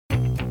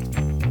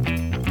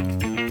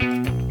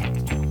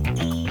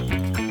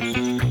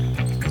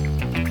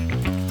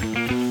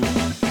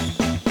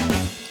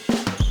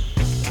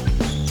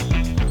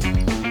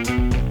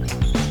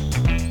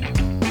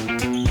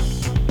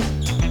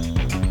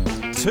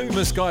Two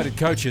misguided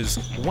coaches,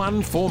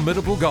 one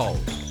formidable goal.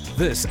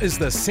 This is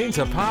the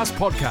Centre Pass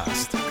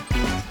Podcast.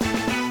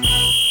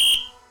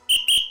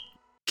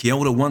 Kia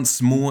ora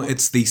once more,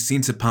 it's the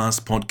Centre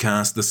Pass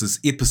Podcast. This is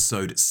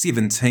episode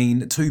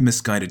 17, Two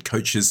misguided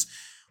coaches,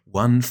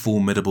 one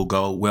formidable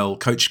goal. Well,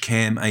 Coach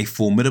Cam, a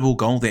formidable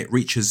goal that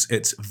reaches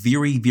its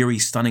very, very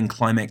stunning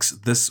climax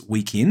this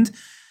weekend.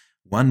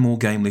 One more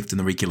game left in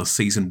the regular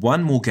season,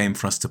 one more game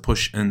for us to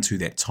push into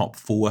that top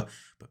four.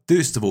 But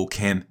first of all,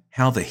 Cam,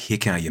 how the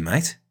heck are you,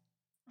 mate?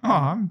 Oh,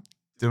 I'm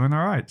doing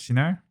all right, you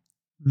know,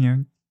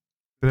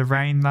 bit of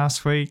rain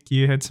last week,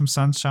 you had some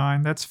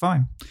sunshine, that's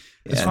fine.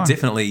 It's fine.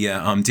 Definitely.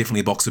 I'm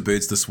definitely a box of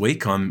birds this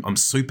week. I'm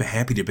super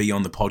happy to be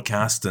on the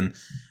podcast and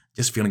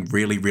just feeling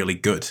really, really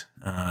good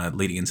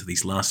leading into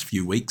these last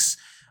few weeks.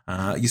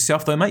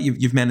 Yourself, though, mate,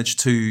 you've managed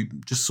to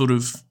just sort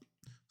of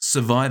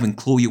survive and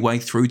claw your way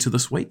through to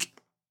this week.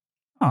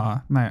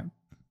 Oh, mate,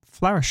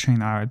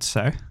 flourishing, I would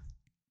say.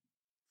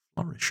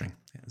 Flourishing.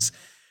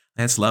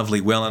 That's lovely.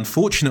 Well,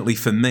 unfortunately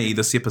for me,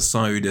 this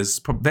episode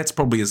that's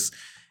probably as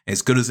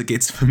good as it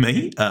gets for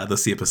me,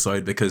 this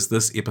episode, because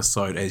this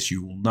episode, as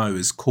you will know,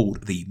 is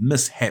called the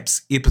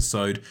Mishaps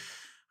episode.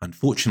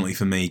 Unfortunately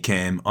for me,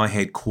 Cam, I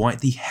had quite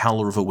the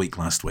howler of a week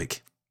last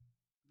week.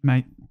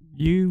 Mate,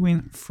 you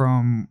went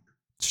from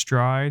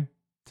stride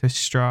to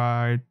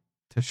stride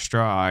to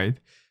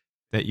stride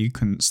that you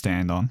couldn't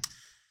stand on.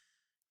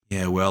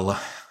 Yeah, well,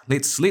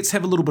 let's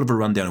have a little bit of a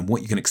rundown on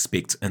what you can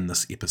expect in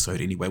this episode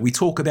anyway. We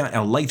talk about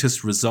our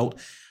latest result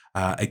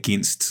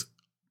against...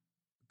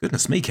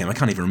 Goodness me, Cam, I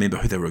can't even remember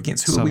who they were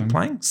against. Who are we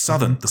playing?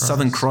 The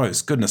Southern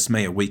Crows. Goodness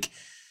me, a week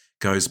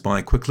goes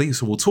by quickly.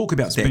 So we'll talk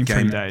about that game. It's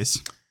been 3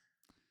 days.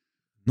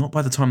 Not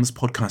by the time this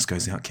podcast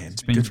goes out, Cam.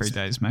 It's been 3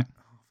 days, mate.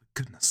 Oh,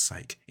 for goodness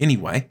sake.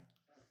 Anyway,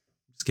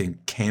 just getting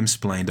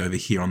Cam-splained over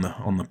here on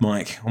the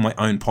mic, on my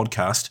own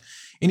podcast.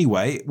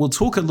 Anyway, we'll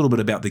talk a little bit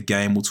about the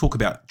game. We'll talk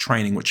about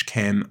training, which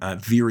Cam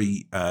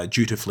very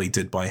dutifully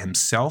did by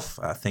himself.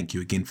 Thank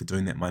you again for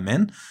doing that, my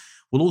man.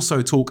 We'll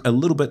also talk a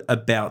little bit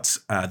about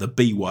the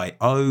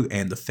BYO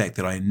and the fact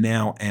that I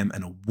now am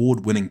an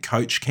award-winning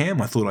coach,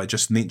 Cam. I thought I'd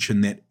just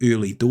mention that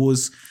early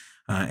doors,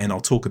 and I'll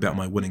talk about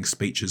my winning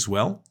speech as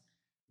well.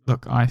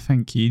 Look, I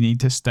think you need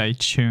to stay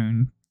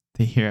tuned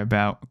to hear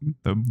about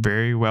the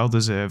very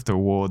well-deserved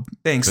award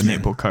for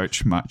netball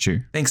coach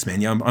Matiu. Thanks,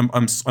 man. Yeah,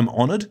 I'm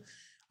honoured.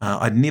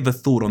 I'd never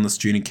thought on this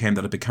journey, Cam,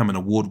 that I'd become an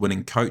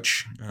award-winning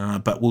coach,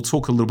 but we'll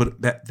talk a little bit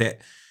about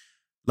that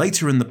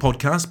later in the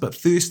podcast. But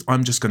first,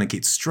 I'm just going to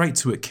get straight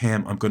to it,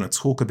 Cam. I'm going to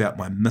talk about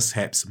my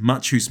mishaps,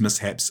 Matiu's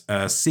mishaps,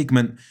 a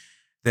segment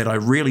that I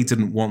really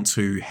didn't want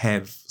to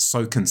have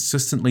so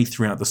consistently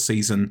throughout the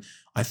season.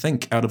 I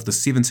think out of the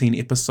 17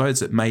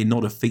 episodes, it may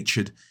not have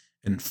featured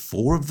in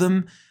 4 of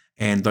them.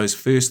 And those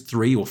first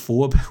 3 or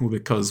 4 were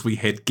because we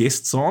had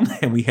guests on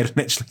and we hadn't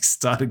actually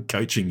started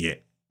coaching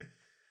yet.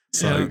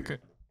 So yeah,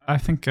 I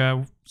think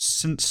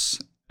since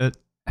it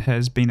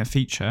has been a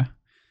feature,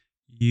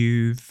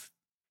 you've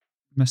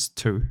missed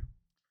 2.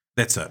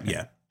 That's it,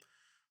 yeah.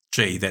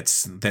 Gee,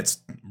 that's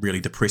really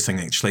depressing,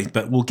 actually.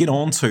 But we'll get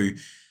on to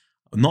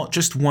not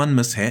just 1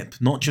 mishap,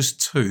 not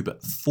just 2,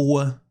 but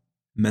 4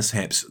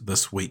 mishaps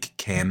this week,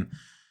 Cam.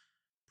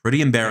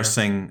 Pretty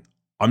embarrassing.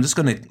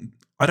 Yeah.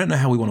 I don't know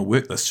how we want to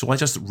work this. Shall I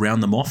just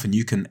round them off and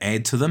you can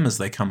add to them as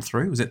they come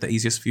through? Is that the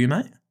easiest for you,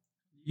 mate?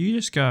 You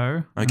just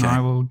go, okay. And I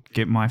will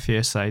get my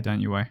fair say,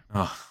 don't you worry.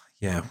 Oh,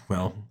 yeah,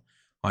 well,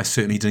 I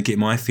certainly didn't get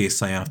my fair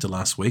say after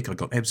last week. I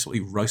got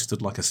absolutely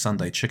roasted like a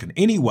Sunday chicken.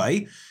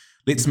 Anyway,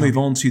 let's move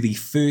on to the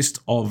first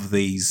of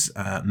these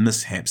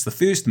mishaps. The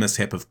first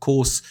mishap, of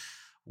course,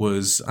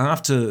 was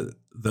after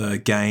the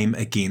game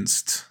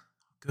against,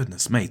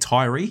 goodness me,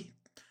 Tyree.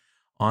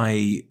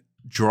 I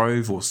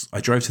drove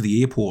to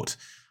the airport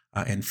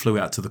and flew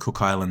out to the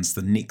Cook Islands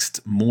the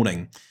next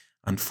morning.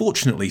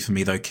 Unfortunately for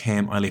me, though,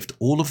 Cam, I left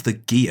all of the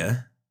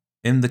gear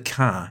in the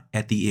car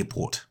at the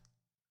airport.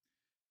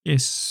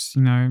 Yes,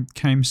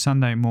 came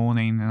Sunday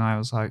morning and I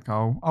was like,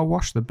 I'll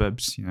wash the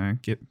bibs,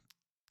 get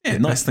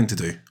nice thing to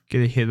do.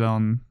 Get ahead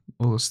on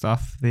all the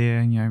stuff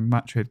there.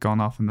 Matiu had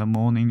gone off in the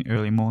morning,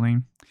 early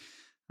morning.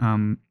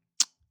 And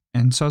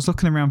so I was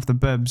looking around for the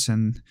bibs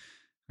and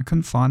I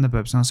couldn't find the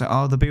bibs. And I was like,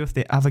 they'll be with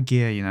the other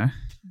gear, He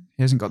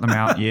hasn't got them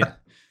out yet.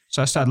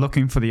 So I started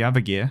looking for the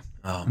other gear.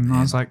 Oh, and man.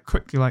 I was like,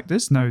 quickly,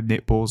 there's no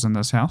netballs in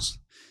this house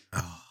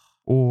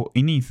or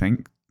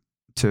anything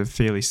to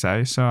fairly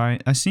say. So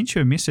I sent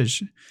you a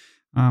message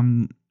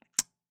on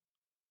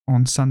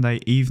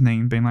Sunday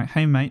evening being like,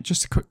 hey, mate,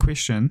 just a quick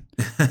question.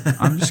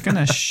 I'm just going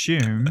to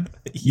assume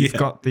you've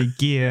got the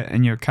gear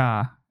in your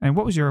car. And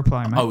what was your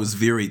reply, mate?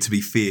 To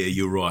be fair,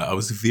 you're right. I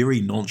was very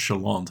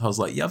nonchalant. I was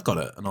like, yeah, I've got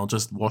it. And I'll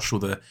just wash all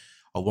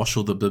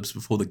the bibs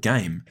before the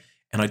game.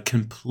 And I'd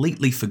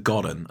completely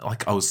forgotten,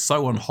 I was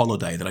so on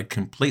holiday that I'd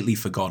completely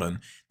forgotten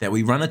that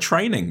we run a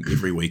training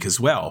every week as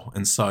well.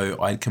 And so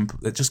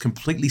it just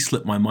completely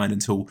slipped my mind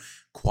until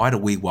quite a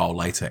wee while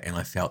later, and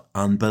I felt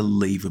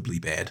unbelievably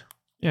bad.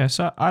 Yeah,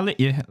 so I let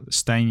you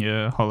stay in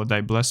your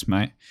holiday bliss,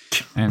 mate,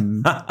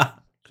 and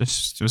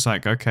just was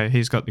like, okay,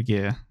 he's got the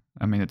gear.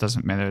 I mean, it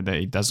doesn't matter that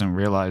he doesn't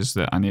realize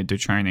that I need to do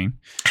training.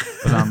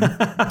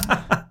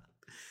 But,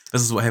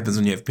 this is what happens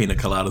when you have pina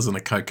coladas and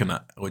a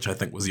coconut, which I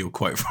think was your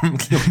quote from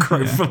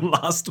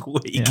last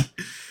week. Yeah.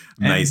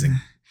 Amazing.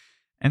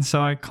 And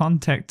so I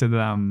contacted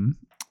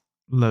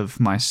Liv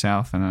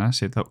myself, and I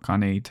said, look, I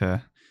need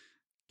to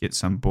get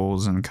some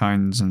balls and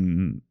cones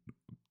and,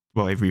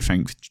 well,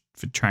 everything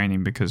for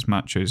training because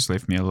Matu's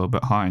left me a little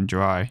bit high and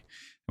dry.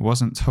 It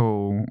wasn't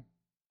until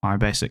I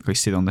basically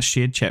said on the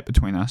shared chat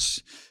between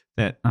us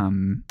that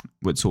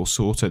it's all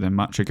sorted, and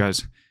Matu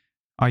goes,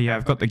 oh yeah,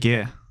 I've got the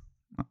gear.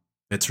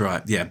 That's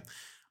right, yeah.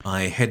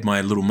 I had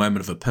my little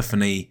moment of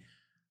epiphany,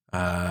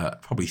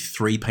 probably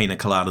 3 pina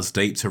coladas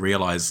deep, to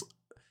realise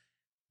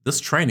this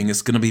training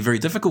is going to be very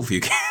difficult for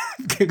you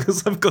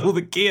because I've got all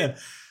the gear.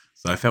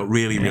 So I felt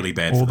really, really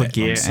bad for that. All the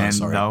gear and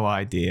sorry. No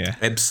idea.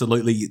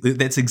 Absolutely.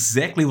 That's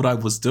exactly what I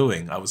was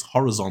doing. I was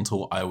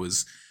horizontal. I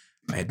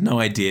had no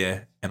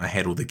idea, and I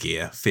had all the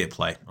gear. Fair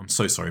play. I'm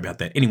so sorry about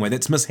that. Anyway,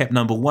 that's mishap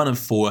number 1 of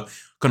 4.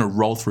 Going to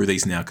roll through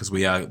these now because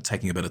we are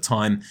taking a bit of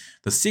time.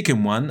 The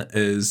second one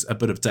is a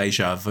bit of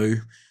deja vu.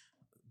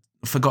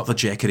 Forgot the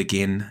jacket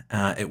again.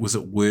 It was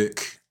at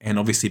work, and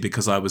obviously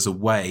because I was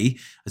away,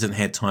 I didn't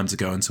have time to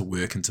go into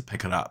work and to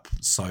pick it up.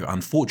 So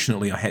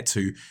unfortunately, I had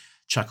to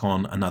chuck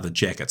on another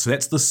jacket. So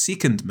that's the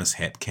second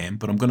mishap, Cam,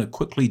 but I'm going to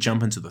quickly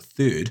jump into the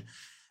third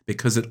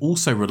because it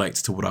also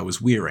relates to what I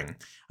was wearing.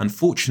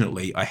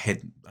 Unfortunately, I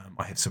had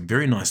some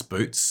very nice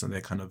boots, and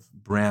they're kind of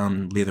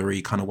brown,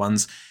 leathery kind of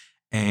ones,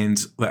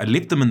 and I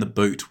left them in the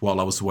boot while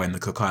I was away in the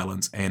Cook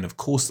Islands. And of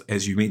course,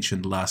 as you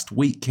mentioned last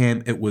week,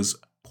 Cam, it was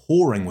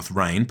pouring with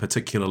rain,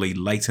 particularly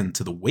late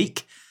into the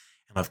week.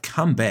 And I've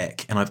come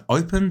back and I've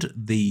opened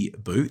the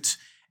boot,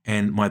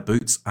 and my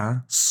boots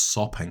are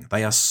sopping.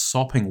 They are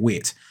sopping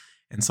wet.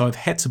 And so I've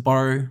had to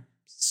borrow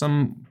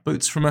some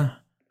boots from an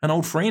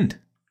old friend.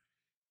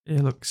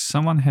 Yeah, look,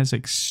 someone has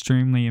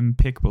extremely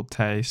impeccable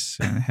taste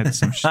and had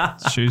some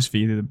shoes for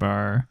you to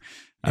borrow.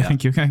 I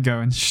think you're going to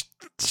go in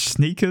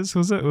sneakers,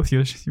 was it, with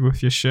your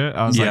shirt?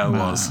 I was yeah, like, it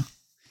nah. was. I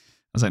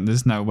was like,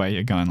 there's no way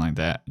you're going like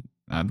that.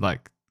 I'd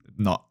like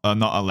not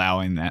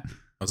allowing that.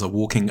 I was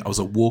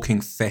a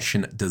walking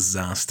fashion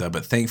disaster,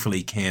 but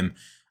thankfully Cam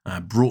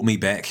brought me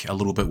back a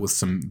little bit with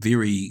some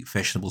very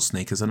fashionable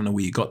sneakers. I don't know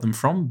where you got them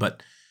from,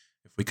 but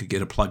if we could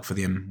get a plug for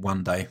them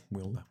one day,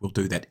 we'll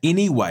do that.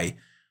 Anyway,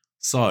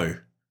 so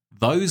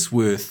those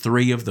were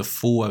 3 of the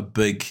 4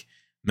 big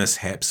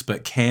mishaps,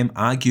 but Cam,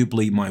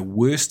 arguably my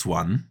worst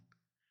one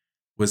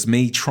was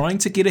me trying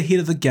to get ahead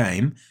of the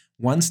game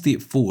 1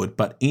 step forward,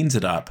 but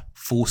ended up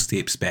 4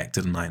 steps back,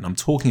 didn't I? And I'm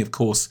talking, of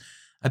course,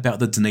 about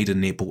the Dunedin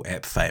Netball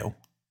app fail.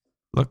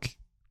 Look,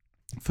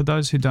 for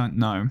those who don't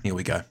know, here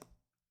we go.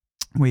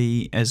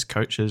 We, as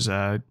coaches,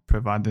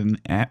 provided an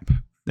app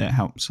that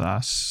helps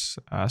us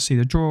see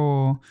the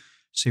draw,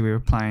 see where we're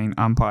playing,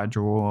 umpire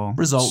draw,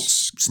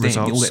 results,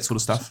 standing, all that sort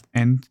of stuff.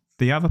 And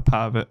the other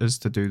part of it is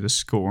to do the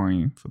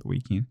scoring for the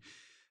weekend.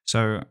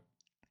 So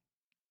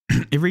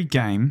every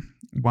game,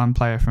 one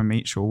player from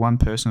each or one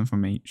person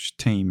from each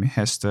team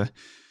has to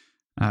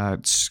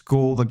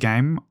score the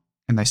game,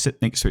 and they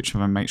sit next to each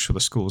other and make sure the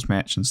scores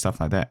match and stuff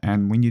like that.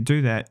 And when you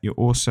do that, you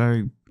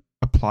also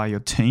apply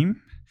your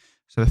team.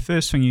 So the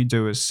first thing you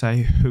do is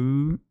say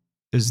who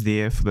is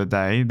there for the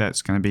day.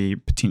 That's going to be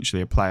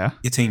potentially a player.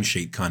 Your team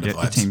sheet kind of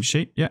vibes. Your team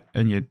sheet, yeah.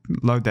 And you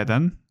load that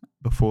in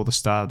before the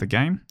start of the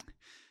game.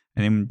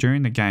 And then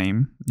during the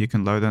game, you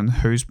can load in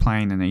who's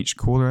playing in each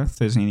quarter, if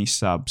there's any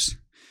subs.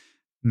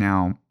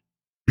 Now,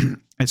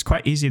 it's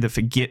quite easy to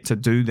forget to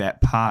do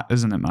that part,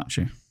 isn't it,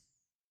 Matiu?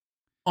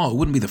 Oh, it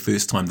wouldn't be the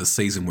first time this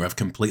season where I've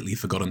completely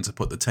forgotten to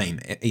put the team,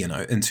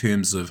 in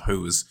terms of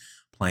who was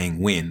playing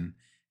when.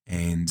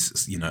 And,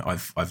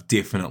 I've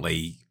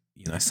definitely,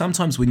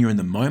 sometimes when you're in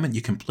the moment,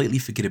 you completely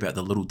forget about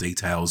the little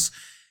details.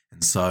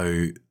 And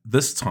so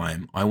this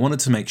time I wanted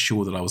to make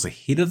sure that I was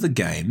ahead of the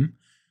game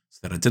so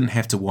that I didn't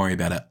have to worry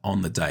about it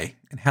on the day.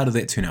 And how did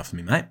that turn out for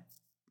me, mate?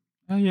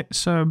 Yeah,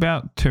 so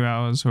about 2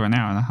 hours or an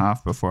hour and a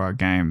half before our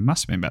game,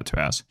 must have been about 2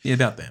 hours. Yeah,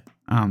 about that.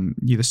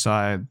 You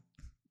decide,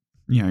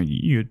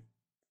 you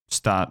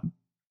start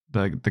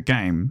the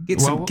game.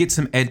 Get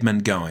some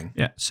admin going.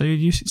 Yeah, so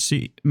you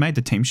made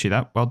the team sheet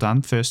up. Well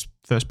done, first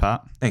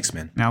part. Thanks,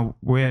 man. Now,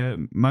 where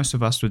most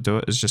of us would do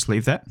it is just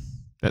leave that.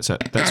 That's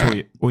it. That's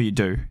all you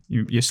do.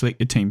 You select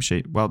your team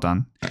sheet. Well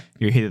done.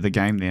 You're ahead of the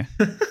game there.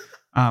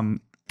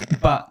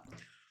 But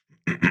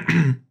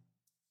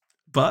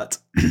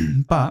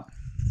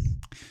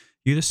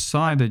you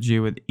decided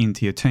you would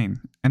enter your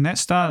team. And that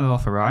started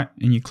off all right,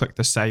 and you clicked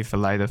the save for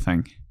later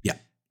thing. Yeah.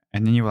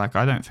 And then you were like,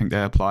 I don't think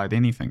they applied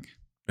anything.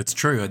 It's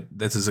true.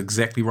 That is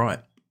exactly right.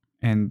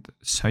 And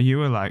so you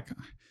were like,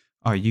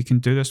 oh, you can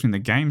do this when the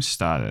game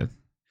started.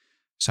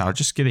 So I'll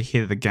just get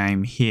ahead of the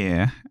game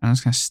here, and I'm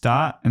just going to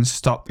start and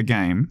stop the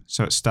game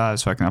so it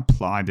starts so I can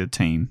apply the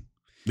team.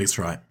 That's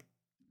right.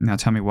 Now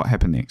tell me what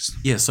happened next.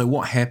 Yeah, so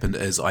what happened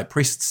is I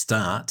pressed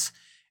start,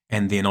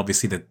 and then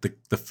obviously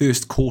the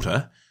first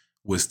quarter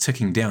was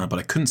ticking down, but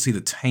I couldn't see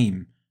the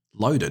team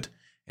loaded.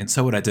 And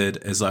so what I did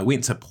is I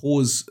went to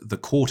pause the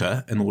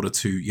quarter in order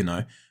to,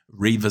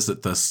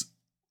 revisit this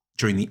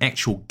during the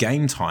actual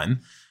game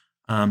time,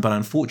 but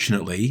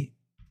unfortunately,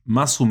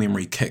 muscle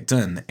memory kicked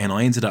in, and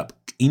I ended up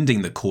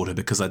ending the quarter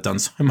because I'd done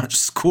so much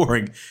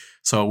scoring.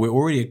 So we're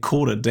already a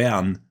quarter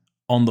down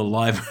on the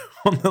live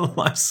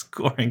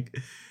scoring.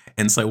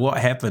 And so what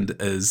happened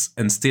is,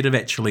 instead of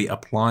actually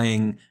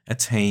applying a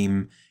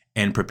team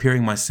and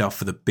preparing myself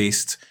for the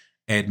best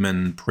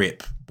admin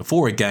prep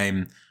before a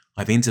game,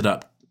 I've ended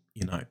up,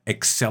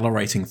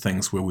 accelerating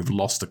things where we've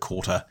lost a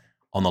quarter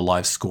on the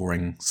live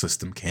scoring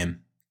system,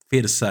 Cam.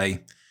 Fair to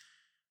say,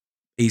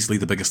 easily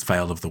the biggest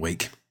fail of the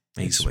week.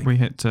 Easily. We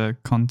had to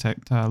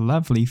contact our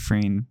lovely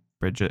friend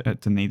Bridget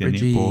at Dunedin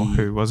Bridgie. Netball,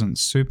 who wasn't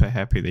super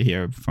happy to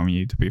hear from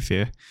you, to be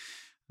fair.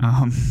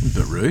 A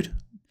bit rude.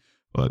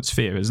 Well, it's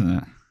fair, isn't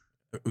it?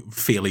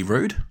 Fairly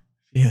rude.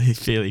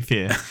 Fairly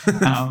fair.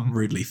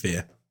 Rudely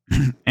fair.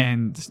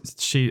 And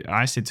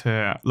I said to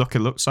her, look, it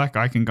looks like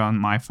I can go on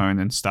my phone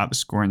and start the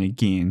scoring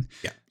again.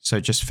 Yeah. So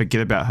just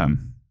forget about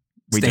him.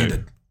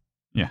 Standard.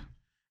 Yeah.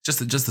 Just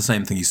the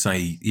same thing you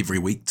say every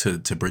week to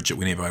Bridget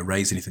whenever I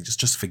raise anything.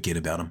 Just forget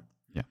about him.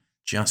 Yeah.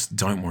 Just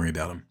don't worry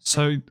about him.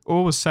 So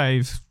all was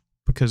saved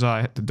because I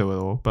had to do it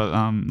all. But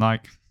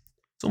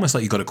it's almost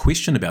like you got a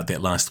question about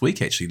that last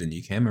week, actually, didn't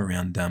you, Cam?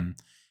 Around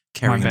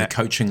carrying the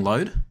coaching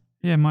load.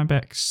 Yeah, my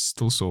back's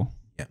still sore.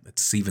 Yeah,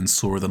 it's even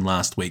sorer than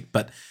last week.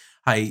 But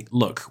hey,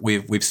 look,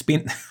 we've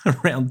spent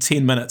around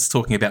 10 minutes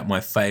talking about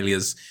my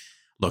failures.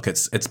 Look,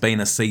 it's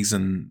been a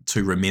season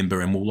to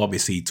remember, and we'll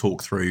obviously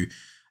talk through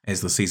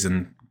as the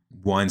season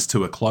winds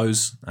to a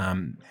close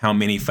how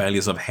many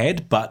failures I've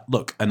had. But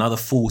look, another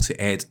 4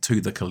 to add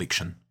to the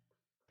collection.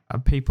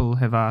 People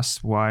have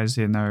asked, why is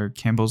there no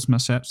Campbell's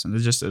mishaps? And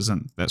there just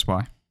isn't. That's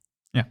why.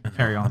 Yeah,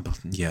 carry on.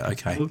 Yeah,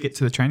 okay. We'll get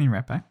to the training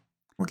wrap, eh?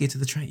 We'll get to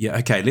the training. Yeah,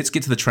 okay. Let's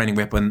get to the training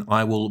wrap, and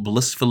I will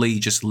blissfully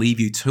just leave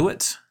you to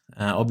it.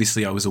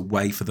 Obviously, I was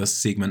away for this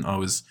segment. I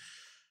was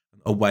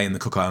away in the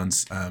Cook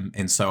Islands,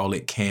 and so I'll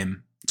let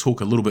Cam talk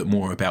a little bit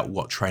more about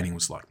what training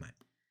was like, mate.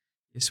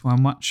 Yes, while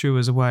Matiu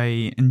was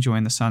away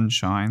enjoying the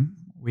sunshine,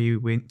 we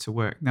went to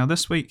work. Now,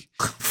 this week...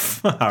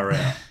 Far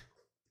out.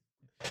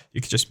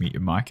 You could just mute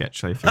your mic,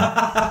 actually. If you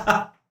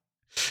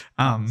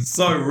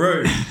so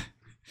rude.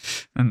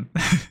 And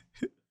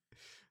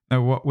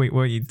no,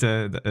 what you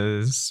did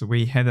is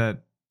we had a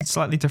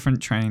slightly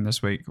different training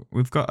this week.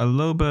 We've got a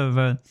little bit of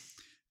a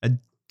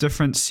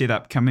different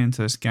setup coming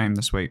into this game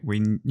this week.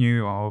 We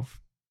knew of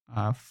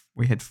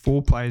we had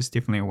 4 players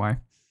definitely away.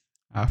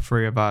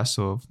 3 of us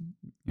sort of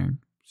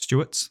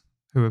stewards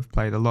who have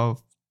played a lot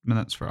of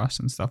minutes for us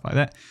and stuff like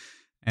that,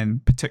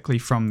 and particularly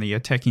from the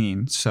attacking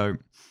end. So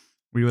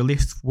we were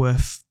left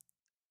with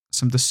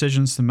some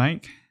decisions to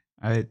make.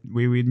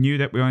 We knew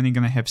that we were only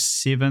going to have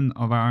 7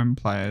 of our own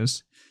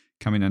players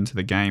coming into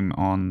the game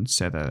on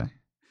Saturday.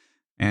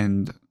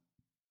 And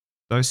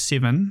those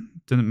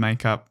 7 didn't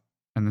make up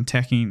an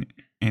attacking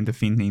and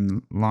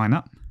defending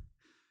lineup.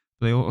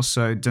 They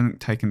also didn't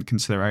take into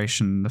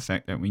consideration the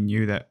fact that we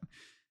knew that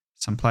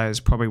some players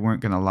probably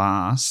weren't going to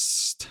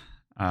last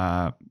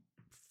 4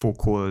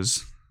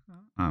 quarters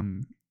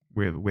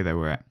where they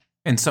were at.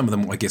 And some of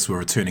them, I guess, were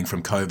returning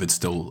from COVID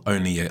still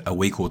only a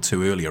week or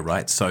 2 earlier,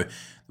 right? So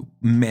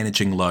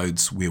managing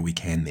loads where we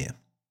can there.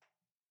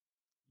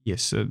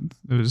 Yes, it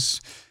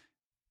was.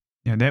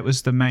 That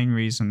was the main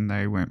reason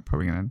they weren't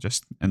probably going to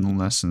just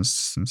illness and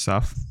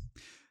stuff.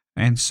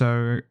 And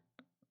so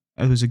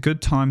it was a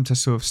good time to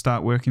sort of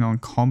start working on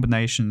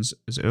combinations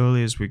as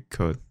early as we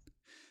could.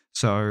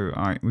 So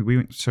we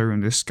went through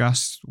and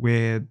discussed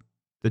where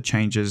the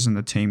changes in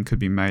the team could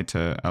be made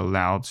to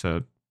allow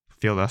to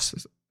field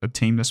us a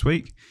team this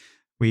week.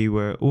 We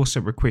were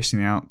also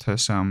requesting out to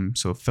some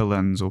sort of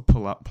fill-ins or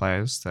pull-up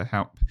players to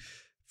help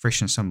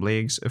freshen some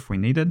legs if we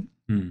needed.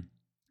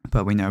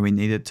 But we know we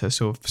needed to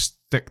sort of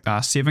stick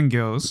our 7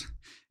 girls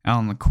out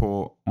on the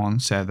court on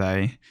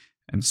Saturday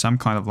in some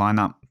kind of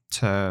lineup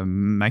to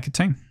make a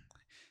team.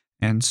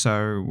 And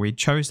so we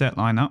chose that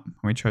lineup.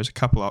 We chose a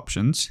couple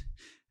options,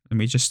 and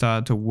we just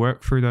started to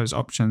work through those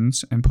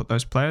options and put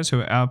those players who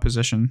are out of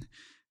position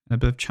in a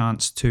bit of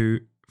chance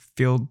to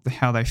feel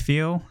how they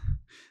feel,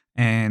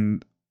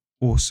 and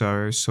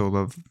also sort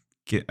of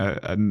get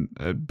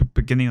a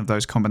beginning of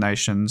those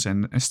combinations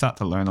and start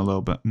to learn a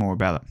little bit more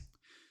about it.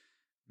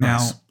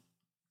 Nice. Now,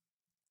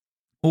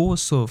 all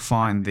was sort of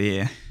fine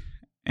there,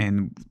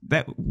 and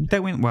that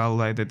went well.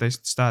 They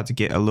started to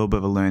get a little bit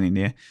of a learning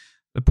there.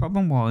 The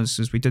problem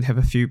is we did have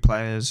a few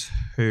players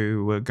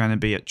who were going to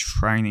be at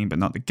training but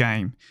not the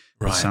game.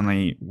 Right.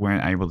 Suddenly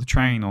weren't able to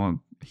train, or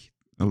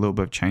a little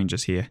bit of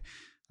changes here.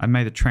 I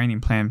made a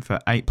training plan for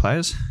 8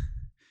 players,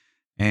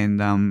 and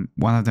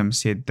one of them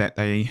said that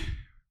they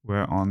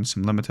were on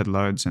some limited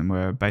loads and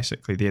were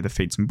basically there to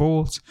feed some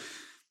balls.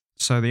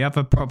 So the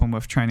other problem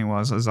with training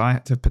is I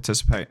had to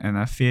participate in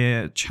a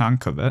fair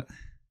chunk of it.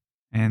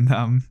 And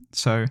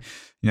so,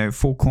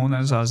 4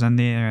 corners, I was in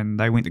there, and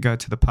they went to go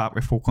to the part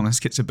where 4 corners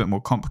gets a bit more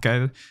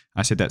complicated.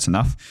 I said, that's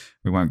enough.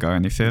 We won't go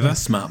any further. Yeah,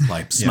 smart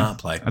play. Smart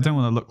play. I don't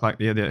want to look like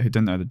the idiot who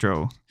didn't know the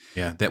drill.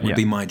 Yeah, that would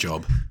be my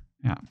job.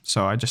 Yeah.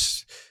 So I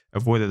just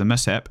avoided the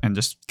mishap and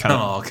just cut it.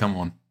 Oh, come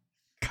on.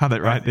 cut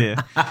it right there.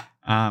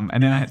 And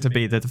then I had to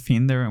be the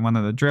defender in one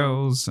of the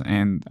drills,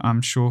 and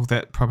I'm sure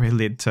that probably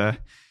led to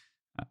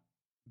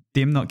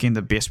them not getting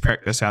the best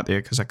practice out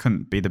there because I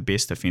couldn't be the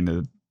best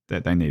defender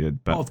that they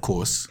needed. But of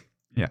course.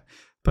 Yeah.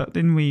 But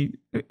then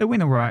it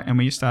went all right, and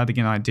we started to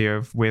get an idea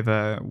of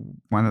whether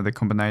one of the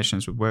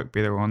combinations would work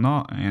better or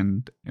not.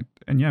 And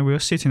we were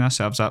setting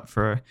ourselves up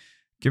for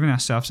giving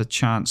ourselves a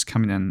chance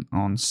coming in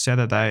on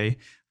Saturday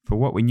for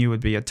what we knew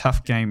would be a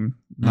tough game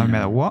no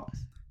matter what,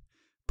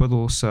 but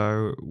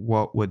also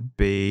what would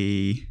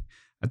be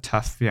a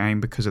tough game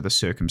because of the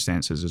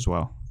circumstances as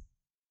well.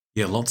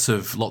 Yeah, lots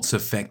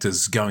of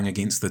factors going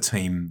against the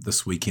team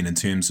this weekend in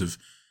terms of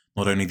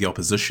not only the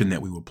opposition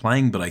that we were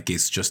playing, but I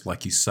guess just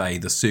like you say,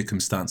 the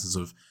circumstances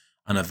of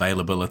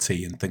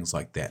unavailability and things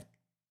like that.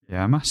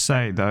 Yeah, I must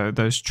say though,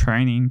 those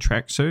training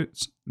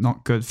tracksuits,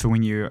 not good for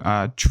when you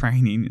are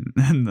training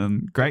in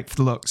them. Great for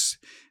the looks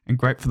and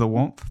great for the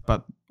warmth,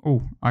 but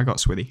I got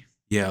sweaty.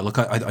 Yeah, look,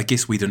 I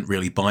guess we didn't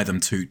really buy them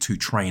to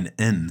train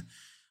in,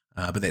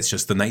 but that's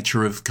just the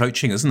nature of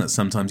coaching, isn't it?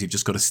 Sometimes you've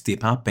just got to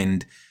step up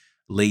and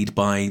lead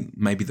by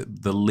maybe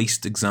the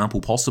least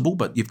example possible,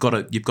 but you've got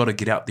to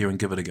get out there and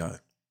give it a go.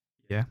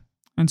 Yeah.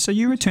 And so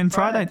you returned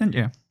Friday, didn't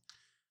you?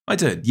 I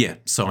did, yeah.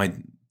 So I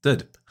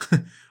did.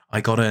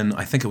 I got in,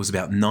 I think it was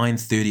about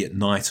 9:30 at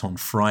night on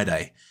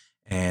Friday,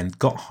 and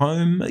got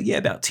home,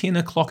 about 10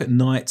 o'clock at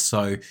night.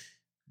 So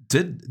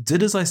did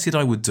as I said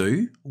I would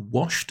do,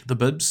 washed the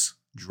bibs,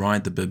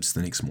 dried the bibs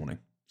the next morning.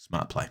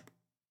 Smart play.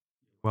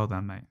 Well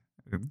done, mate.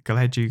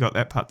 Glad you got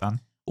that part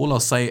done. All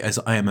I'll say is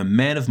I am a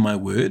man of my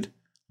word.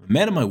 I'm a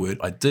man of my word.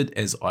 I did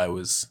as I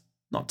was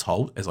not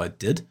told, as I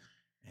did.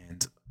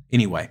 And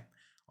anyway,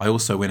 I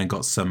also went and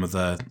got some of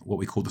what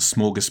we call the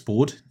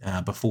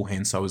smorgasbord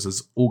beforehand, so I was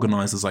as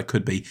organised as I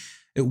could be.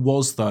 It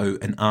was, though,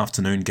 an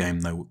afternoon game,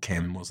 though,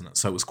 Cam, wasn't it?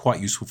 So it was quite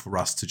useful for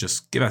us to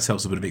just give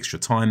ourselves a bit of extra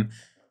time.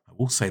 I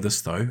will say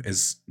this, though,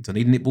 as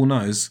Dunedin Netball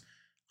knows,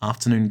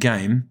 afternoon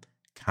game,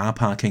 car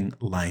parking,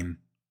 lame.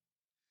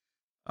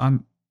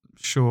 I'm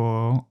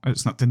sure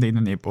it's not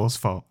Dunedin Netball's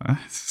fault.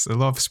 There's a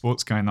lot of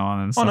sports going on.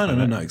 And stuff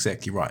No,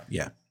 exactly right,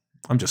 yeah.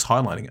 I'm just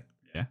highlighting it.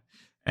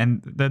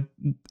 And the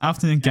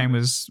afternoon game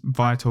was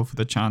vital for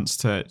the chance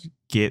to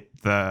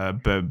get the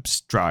bibs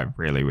drive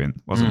really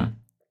wasn't it?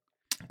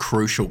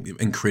 Crucial,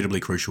 incredibly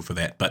crucial for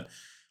that. But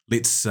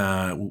let's,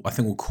 I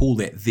think we'll call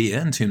that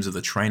there in terms of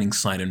the training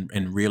side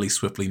and really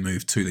swiftly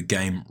move to the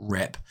game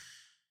wrap.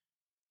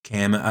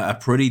 Cam, a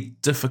pretty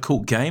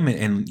difficult game,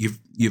 and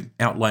you've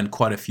outlined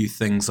quite a few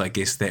things, I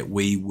guess, that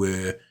we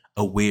were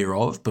aware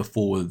of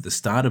before the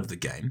start of the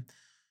game.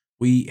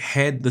 We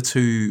had the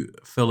two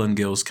fill-in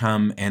girls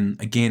come, and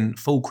again,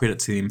 full credit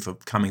to them for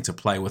coming to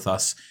play with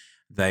us.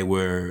 They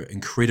were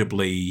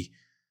incredibly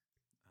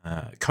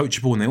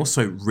coachable, and they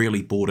also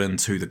really bought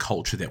into the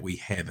culture that we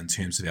have in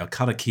terms of our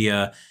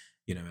karakia,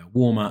 our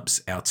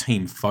warm-ups, our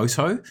team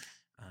photo.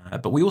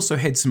 But we also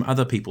had some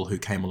other people who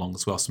came along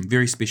as well, some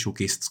very special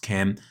guests,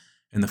 Cam,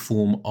 in the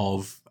form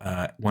of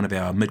one of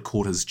our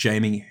mid-quarters,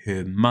 Jamie,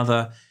 her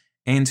mother,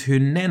 and her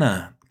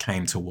nana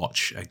came to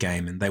watch a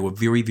game, and they were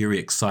very, very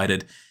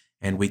excited.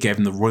 And we gave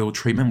them the royal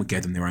treatment. We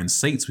gave them their own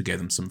seats. We gave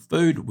them some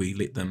food. We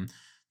let them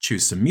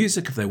choose some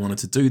music if they wanted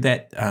to do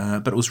that.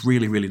 But it was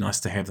really, really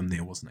nice to have them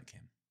there, wasn't it,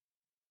 Cam?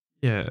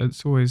 Yeah,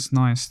 it's always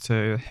nice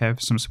to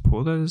have some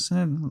supporters.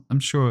 And I'm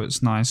sure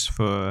it's nice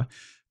for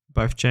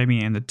both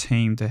Jamie and the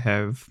team to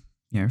have,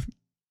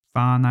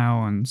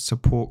 whānau and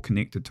support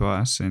connected to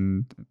us.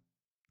 And,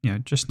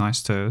 just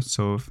nice to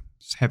sort of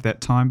have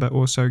that time, but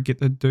also get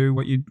to do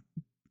what you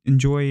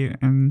enjoy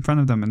in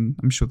front of them. And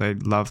I'm sure they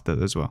loved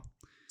it as well.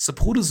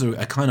 Supporters are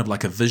kind of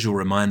like a visual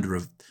reminder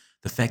of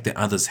the fact that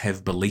others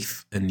have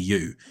belief in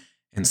you.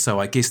 And so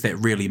I guess that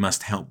really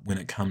must help when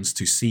it comes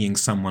to seeing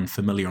someone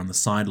familiar on the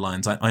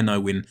sidelines. I know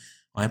when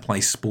I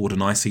play sport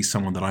and I see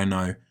someone that I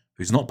know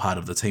who's not part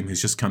of the team,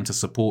 who's just come to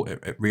support,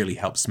 it really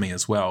helps me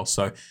as well.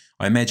 So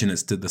I imagine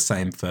it's did the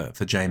same for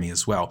Jamie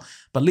as well.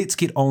 But let's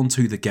get on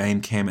to the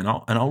game, Cam, and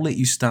I'll let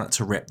you start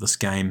to wrap this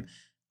game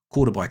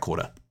quarter by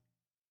quarter.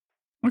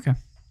 Okay.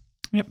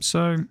 Yep,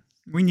 so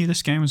we knew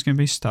this game was going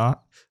to be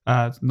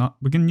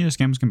we knew this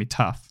game was going to be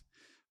tough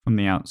from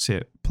the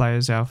outset.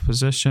 Players out of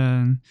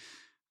position,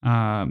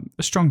 a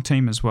strong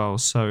team as well.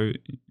 So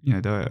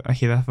they're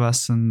ahead of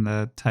us in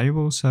the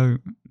table.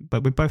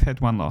 But we both had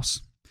one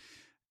loss.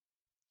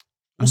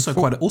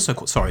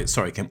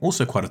 Sorry, Cam.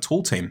 Also quite a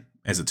tall team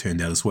as it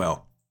turned out as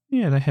well.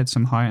 Yeah, they had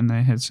some height and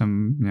they had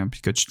some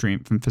good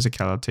strength and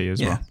physicality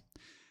as well.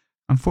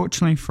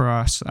 Unfortunately for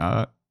us,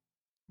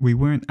 we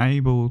weren't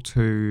able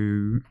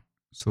to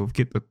sort of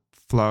get the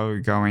flow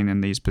going in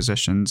these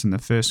positions, and the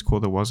first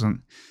quarter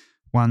wasn't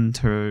one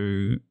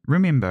to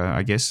remember,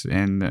 I guess,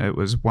 and it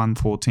was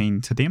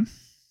 1-14 to them.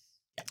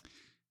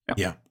 Yep.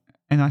 Yeah.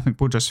 And I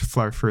think we'll just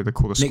flow through the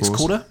quarter scores. Next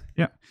quarter?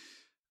 Yeah.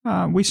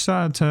 We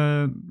started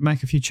to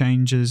make a few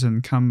changes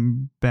and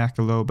come back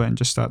a little bit and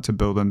just start to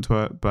build into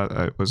it, but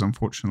it was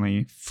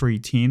unfortunately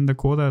 3-10 the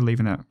quarter,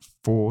 leaving it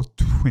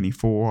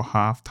 4-24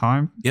 half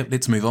time. Yep,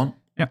 let's move on.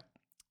 Yep.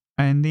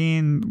 And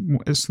then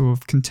it sort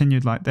of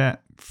continued like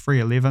that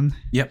 3-11.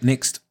 Yep,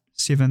 next.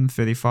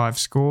 7:35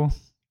 score.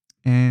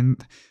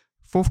 And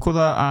fourth quarter,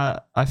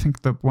 I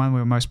think the one we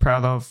were most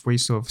proud of, we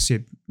sort of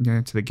said,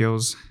 to the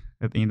girls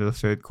at the end of the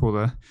third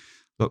quarter,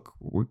 look,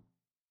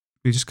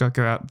 we just got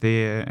to go out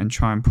there and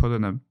try and put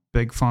in a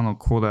big final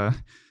quarter.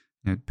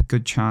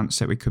 Good chance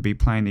that we could be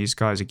playing these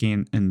guys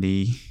again in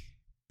the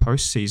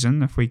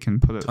postseason if we can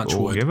put it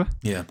all together.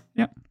 Yeah.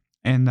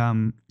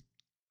 And,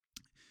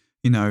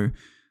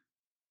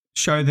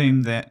 show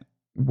them that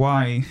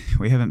why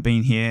we haven't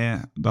been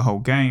here the whole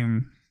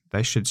game,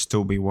 they should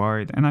still be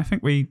worried. And I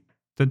think we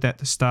did that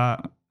to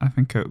start. I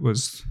think it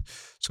was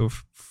sort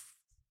of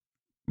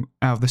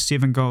out of the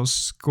 7 goals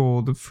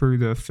scored through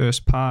the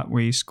first part,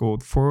 we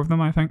scored 4 of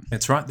them, I think.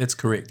 That's right. That's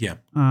correct, yeah.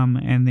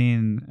 And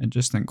then it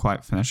just didn't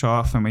quite finish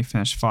off, and we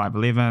finished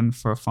 5-11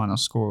 for a final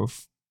score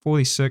of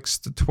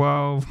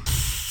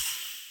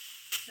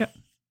 46-12. Yep.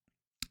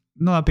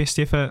 Not our best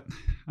effort.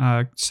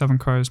 Southern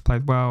Crows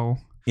played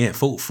well. Yeah,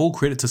 full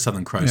credit to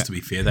Southern Crows, to be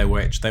fair. They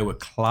were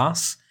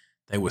class.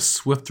 They were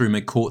swift through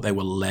midcourt. They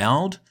were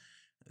loud.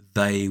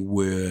 They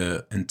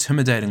were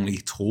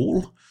intimidatingly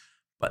tall.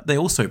 But they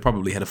also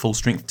probably had a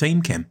full-strength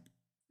team, Cam.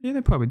 Yeah,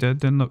 they probably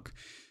did. And look,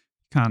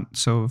 can't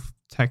sort of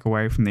take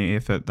away from their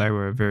effort. They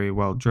were very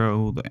well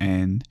drilled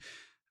and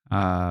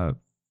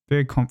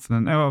very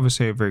confident. They were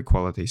obviously a very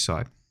quality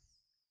side.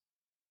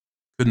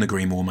 Couldn't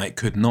agree more, mate.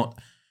 Could not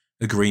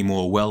agree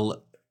more.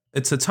 Well,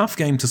 it's a tough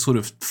game to sort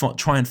of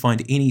try and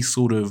find any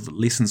sort of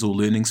lessons or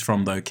learnings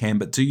from, though, Cam.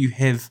 But do you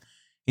have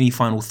any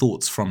final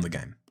thoughts from the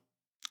game?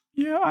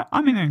 Yeah,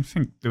 I mean, I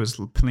think there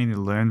was plenty to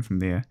learn from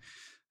there.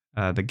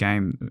 The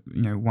game,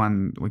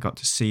 one, we got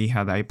to see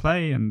how they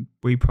play, and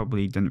we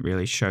probably didn't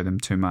really show them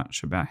too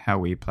much about how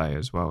we play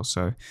as well.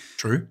 So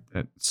true.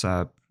 It's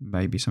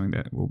maybe something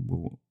that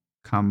will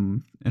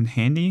come in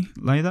handy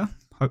later,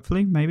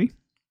 hopefully, maybe.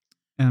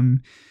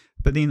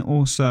 But then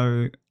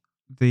also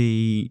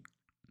the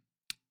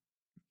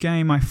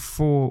game, I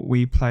thought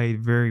we played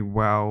very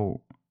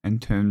well in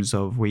terms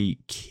of we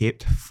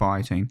kept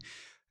fighting.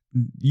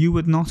 You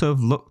would not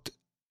have looked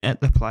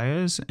at the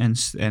players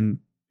and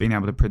been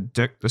able to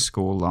predict the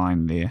score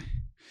line there.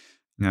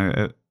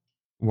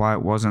 Why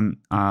it wasn't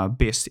our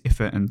best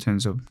effort in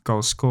terms of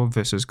goals scored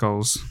versus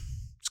goals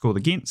scored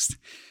against.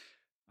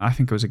 I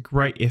think it was a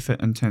great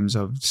effort in terms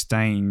of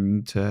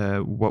staying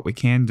to what we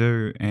can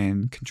do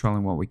and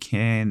controlling what we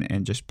can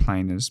and just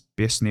playing as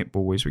best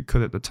netball as we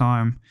could at the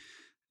time.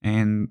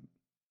 And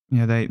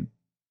they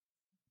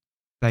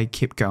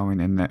kept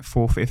going, and that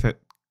fourth effort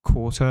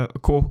quarter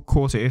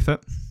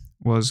effort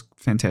was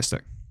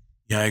fantastic.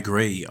 Yeah, I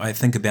agree. I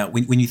think about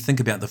when you think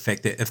about the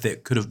fact that if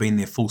that could have been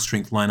their full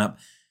strength lineup,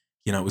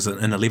 it was an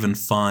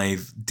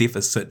 11-5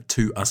 deficit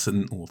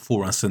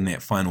for us in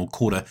that final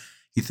quarter.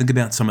 You think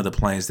about some of the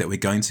players that we're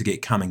going to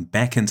get coming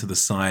back into the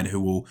side who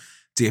will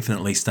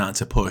definitely start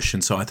to push.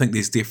 And so I think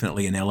there's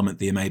definitely an element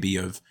there maybe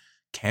of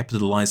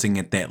capitalizing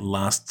at that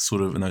last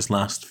sort of in those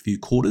last few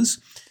quarters.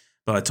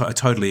 But I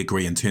totally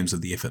agree in terms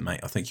of the effort,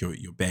 mate. I think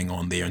you're bang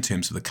on there in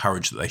terms of the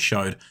courage that they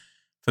showed.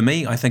 For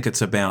me, I think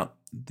it's about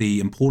the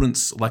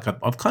importance, like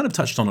I've kind of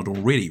touched on it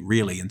already,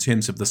 really, in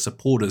terms of the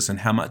supporters and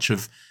how much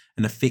of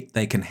an effect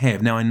they can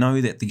have. Now, I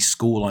know that the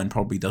scoreline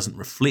probably doesn't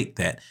reflect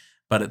that,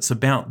 but it's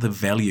about the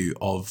value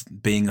of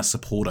being a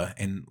supporter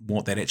and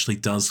what that actually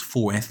does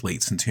for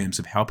athletes in terms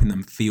of helping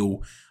them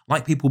feel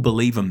like people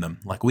believe in them.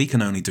 Like we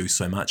can only do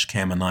so much,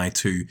 Cam and I,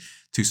 to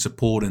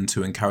support and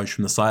to encourage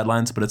from the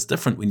sidelines, but it's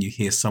different when you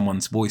hear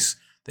someone's voice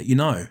that you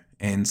know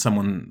and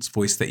someone's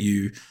voice that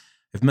you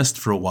have missed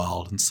for a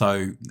while. And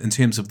so in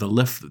terms of the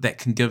lift that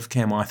can give,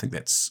 Cam, I think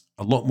that's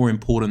a lot more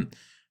important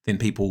than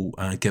people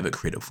give it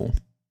credit for.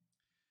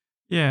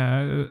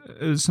 Yeah,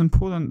 it's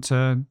important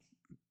to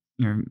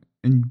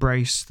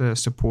embrace the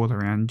support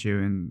around you,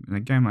 and in a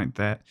game like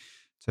that,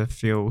 to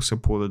feel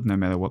supported no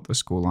matter what the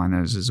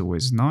scoreline is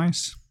always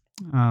nice.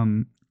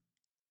 But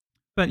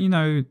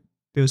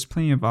there was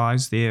plenty of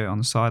eyes there on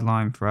the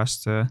sideline for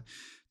us to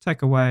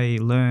take away,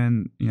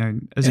 learn.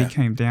 As he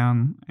came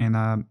down,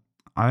 and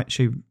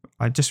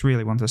I just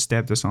really want to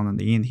stab this on in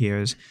the end here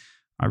is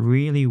I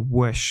really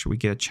wish we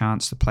get a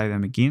chance to play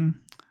them again.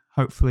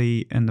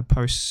 Hopefully in the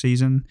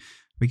postseason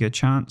we get a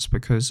chance,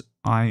 because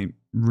I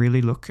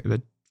really look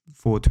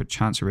forward to a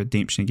chance of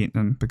redemption against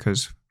them,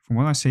 because from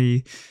what I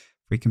see,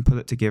 if we can put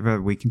it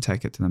together, we can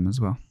take it to them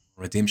as well.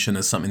 Redemption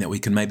is something that we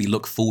can maybe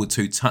look forward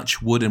to,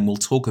 touch wood, and we'll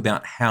talk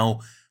about how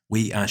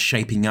we are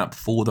shaping up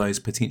for those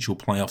potential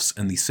playoffs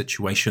in the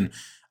situation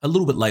a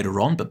little bit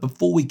later on. But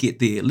before we get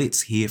there,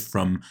 let's hear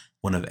from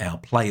one of our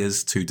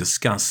players to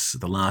discuss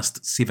the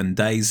last 7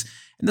 days.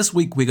 And this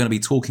week we're going to be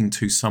talking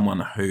to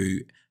someone who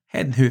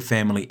had her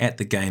family at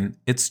the game.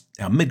 It's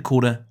our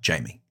mid-quarter,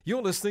 Jamie.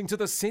 You're listening to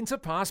the Centre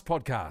Pass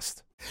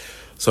Podcast.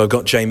 So I've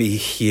got Jamie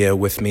here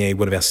with me,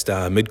 one of our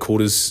star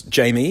mid-quarters.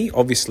 Jamie,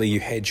 obviously you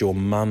had your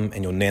mum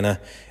and your nana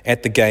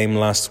at the game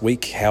last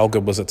week. How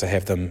good was it to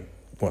have them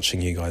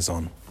watching you guys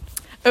on?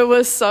 It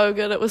was so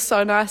good. It was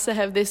so nice to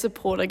have their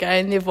support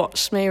again. They've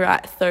watched me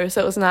right through,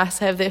 so it was nice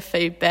to have their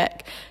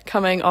feedback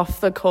coming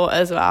off the court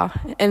as well,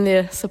 and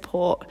their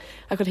support.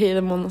 I could hear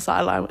them on the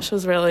sideline, which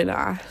was really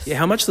nice. Yeah,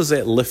 how much does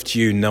that lift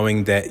you,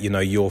 knowing that,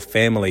 your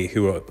family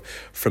who are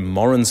from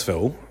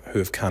Morrinsville, who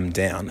have come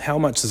down, how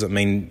much does it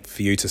mean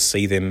for you to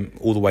see them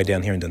all the way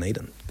down here in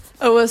Dunedin?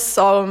 It was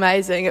so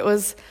amazing. It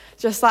was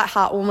just like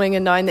heartwarming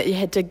and knowing that you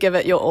had to give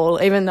it your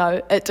all, even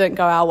though it didn't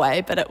go our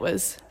way, but it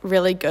was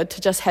really good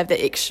to just have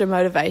the extra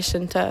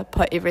motivation to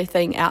put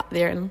everything out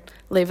there and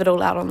leave it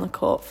all out on the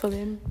court for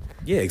them.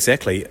 Yeah,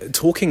 exactly.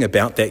 Talking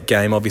about that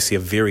game, obviously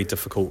a very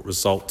difficult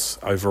result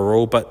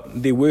overall, but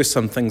there were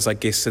some things, I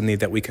guess, in there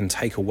that we can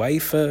take away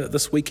for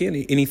this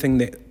weekend. Anything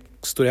that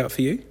stood out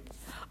for you?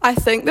 I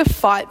think the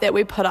fight that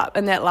we put up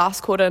in that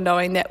last quarter,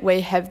 knowing that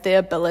we have the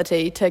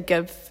ability to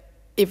give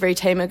every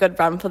team a good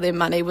run for their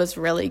money, was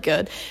really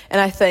good. And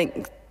I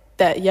think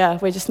that,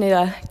 we just need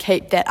to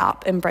keep that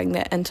up and bring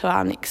that into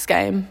our next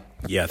game.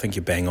 Yeah, I think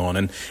you're bang on.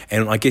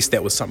 And I guess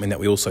that was something that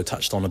we also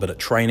touched on a bit at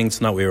training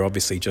tonight. We were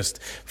obviously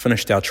just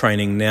finished our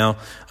training now.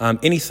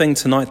 Anything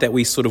tonight that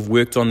we sort of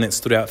worked on that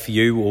stood out for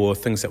you, or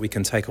things that we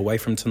can take away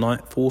from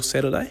tonight for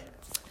Saturday?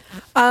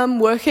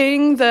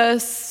 Working the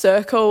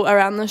circle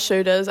around the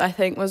shooters, I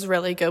think, was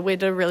really good. We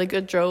did a really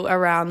good drill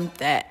around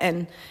that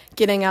and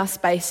getting our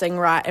spacing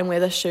right and where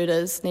the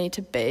shooters need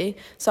to be.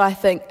 So I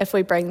think if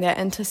we bring that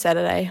into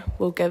Saturday,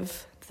 we'll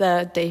give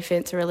the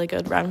defence a really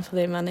good run for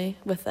their money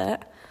with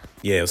that.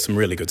 Yeah, it was some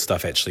really good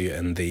stuff actually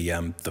in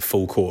the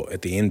full court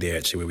at the end there,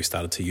 actually, where we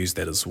started to use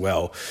that as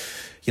well.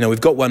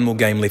 We've got one more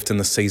game left in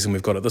the season.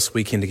 We've got it this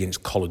weekend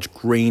against College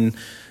Green.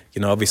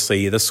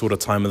 Obviously this sort of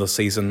time of the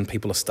season,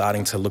 people are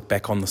starting to look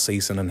back on the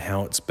season and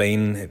how it's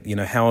been.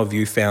 How have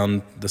you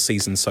found the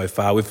season so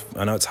far?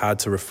 I know it's hard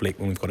to reflect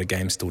when we've got a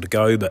game still to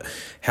go, but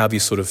how have you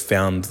sort of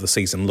found the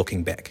season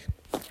looking back?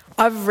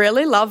 I've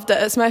really loved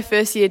it. It's my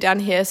first year down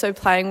here, so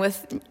playing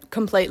with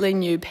completely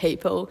new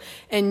people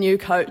and new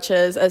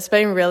coaches. It's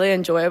been really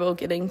enjoyable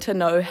getting to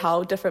know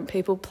how different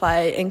people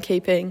play and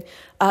keeping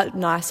a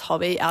nice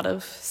hobby out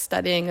of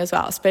studying as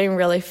well. It's been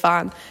really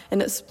fun,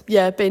 and it's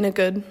been a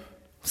good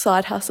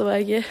side hustle,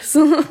 I guess.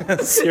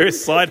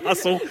 Serious side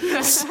hustle.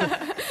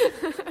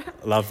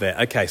 Love that.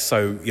 Okay,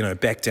 so,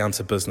 back down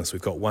to business.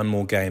 We've got one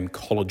more game,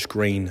 College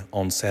Green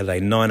on Saturday,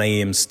 9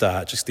 a.m.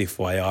 start, just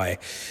FYI.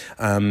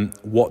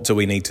 What do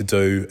we need to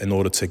do in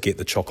order to get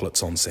the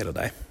chocolates on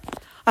Saturday?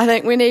 I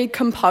think we need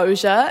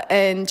composure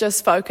and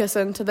just focus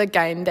into the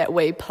game that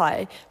we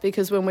play,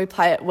 because when we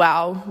play it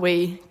well,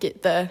 we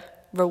get the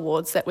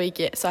rewards that we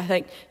get. So I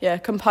think,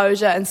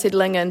 composure and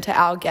settling into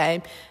our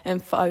game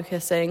and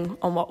focusing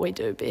on what we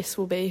do best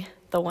will be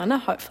the winner,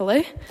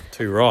 hopefully.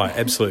 Too right,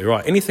 absolutely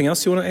right. Anything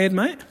else you want to add,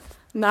 mate?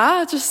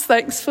 Nah, just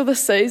thanks for the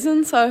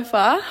season so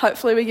far.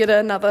 Hopefully we get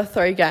another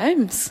 3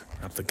 games.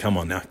 Come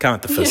on now,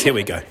 can't the fizz. Here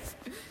we go.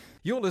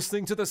 You're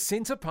listening to the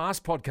Centre Pass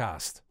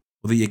podcast.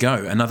 Well, there you go.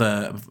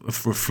 Another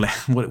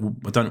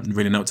I don't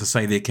really know what to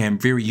say there, Cam.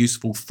 Very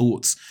useful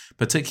thoughts,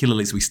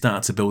 particularly as we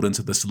start to build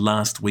into this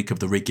last week of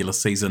the regular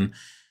season.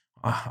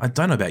 I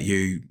don't know about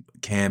you,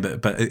 Cam,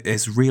 but it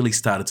has really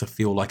started to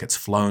feel like it's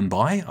flown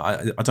by.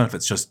 I don't know if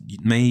it's just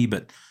me,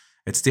 but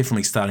it's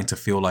definitely starting to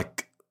feel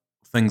like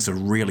things are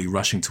really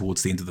rushing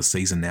towards the end of the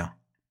season now.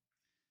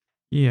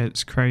 Yeah,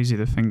 it's crazy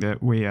to think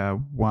that we are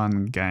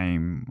one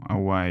game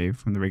away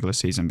from the regular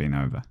season being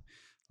over.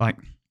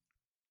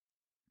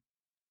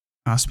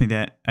 Asked me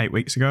that 8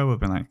 weeks ago, we've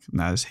been like,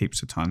 no, there's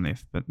heaps of time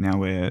left. But now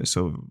we're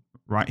sort of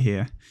right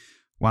here.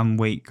 1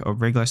 week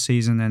of regular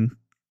season and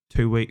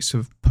 2 weeks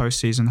of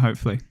postseason,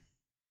 hopefully.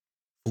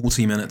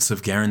 40 minutes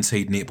of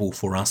guaranteed netball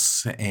for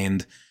us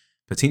and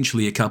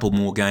potentially a couple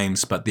more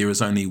games, but there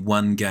is only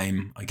one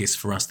game, I guess,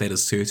 for us that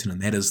is certain,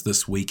 and that is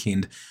this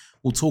weekend.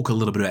 We'll talk a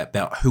little bit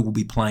about who will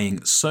be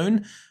playing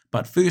soon.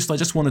 But first, I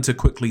just wanted to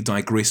quickly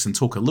digress and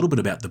talk a little bit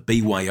about the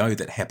BYO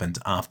that happened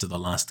after the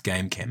last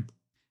game, Cam.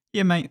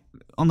 Yeah, mate.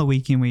 On the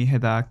weekend, we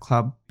had our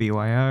club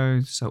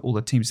BYO, so all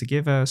the teams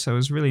together. So it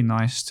was really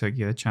nice to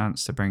get a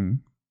chance to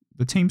bring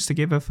the teams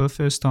together for the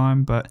first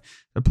time, but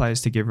the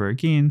players together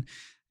again.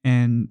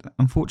 And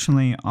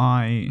unfortunately,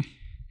 I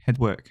had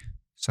work,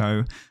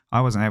 so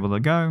I wasn't able to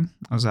go.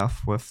 I was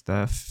off with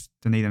the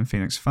Dunedin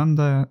Phoenix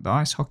Thunder, the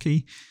ice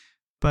hockey.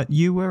 But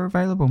you were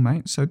available,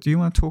 mate. So do you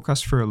want to talk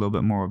us through a little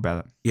bit more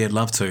about it? Yeah, I'd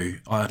love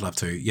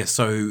to. Yeah,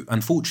 so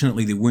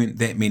unfortunately, there weren't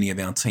that many of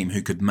our team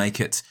who could make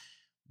it.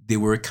 There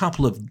were a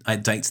couple of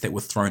dates that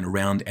were thrown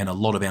around, and a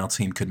lot of our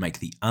team could make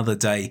the other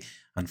day.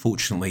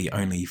 Unfortunately,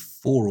 only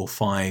 4 or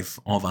 5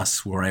 of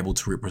us were able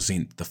to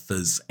represent the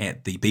Fizz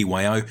at the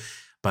BYO.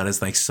 But as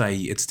they say,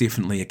 it's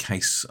definitely a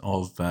case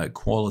of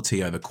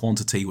quality over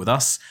quantity with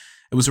us.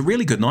 It was a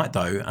really good night,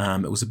 though.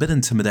 It was a bit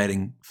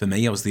intimidating for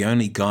me. I was the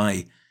only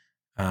guy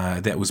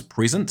that was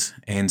present,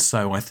 and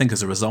so I think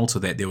as a result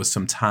of that, there was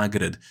some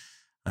targeted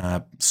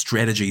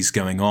strategies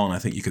going on, I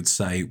think you could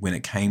say, when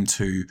it came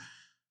to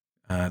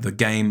the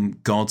game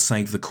God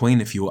Save the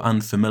Queen. If you're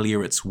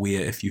unfamiliar, it's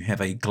where if you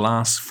have a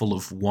glass full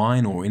of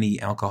wine or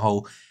any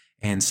alcohol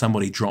and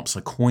somebody drops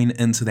a coin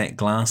into that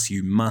glass,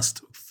 you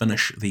must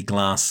finish the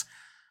glass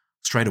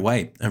straight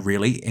away,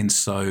 really. And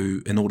so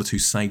in order to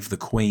save the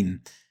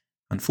Queen,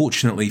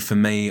 unfortunately for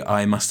me,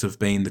 I must have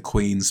been the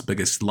Queen's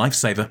biggest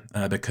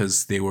lifesaver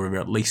because there were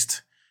at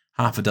least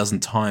half a dozen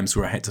times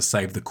where I had to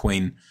save the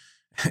Queen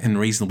in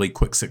reasonably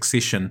quick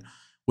succession,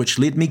 which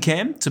led me,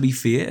 Cam, to be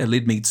fair, it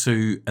led me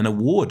to an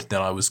award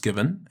that I was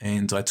given,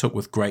 and I took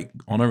with great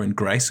honour and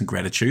grace and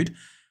gratitude.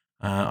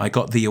 I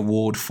got the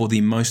award for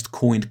the most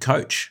coined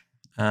coach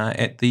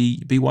at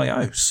the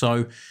BYO.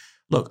 So,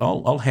 look,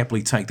 I'll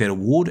happily take that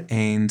award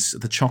and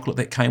the chocolate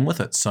that came with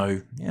it.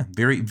 So, yeah,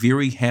 very,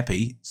 very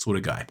happy sort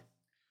of guy.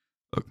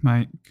 Look,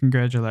 mate,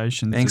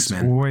 congratulations. Thanks, it's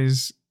man.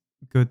 Always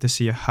good to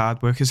see your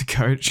hard work as a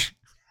coach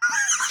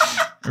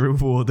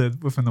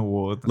rewarded with an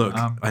award. Look,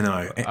 I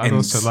know. I'd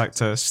also like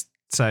to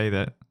say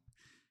that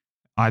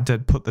I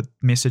did put the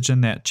message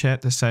in that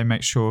chat to say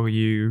make sure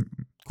you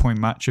coin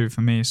Matiu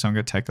for me, so I'm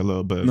going to take a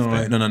little bit of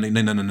that. No.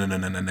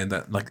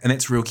 And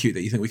that's real cute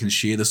that you think we can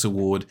share this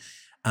award.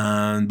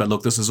 But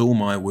look, this is all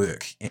my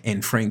work,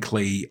 and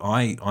frankly,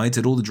 I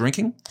did all the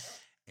drinking,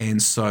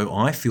 and so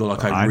I feel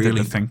like I really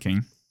did the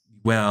thinking.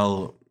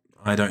 Well,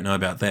 I don't know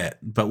about that,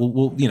 but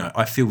we'll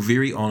I feel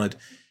very honoured,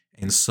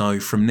 and so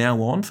from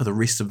now on, for the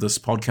rest of this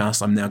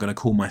podcast, I'm now going to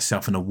call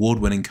myself an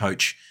award-winning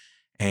coach,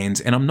 and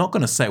I'm not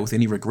going to say it with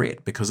any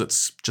regret because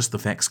it's just the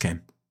facts,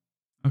 Cam.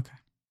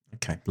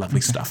 Okay,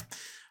 lovely stuff.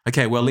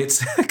 Okay, well,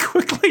 let's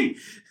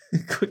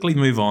quickly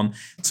move on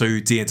to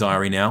Dear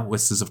Diary now.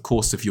 This is, of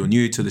course, if you're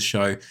new to the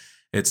show,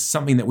 it's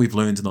something that we've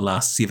learned in the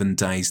last 7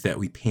 days that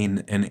we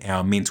pen in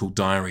our mental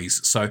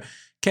diaries. So,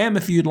 Cam,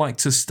 if you'd like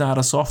to start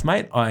us off,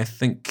 mate, I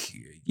think,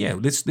 yeah,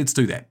 let's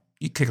do that.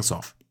 You kick us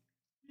off.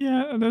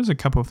 Yeah, there's a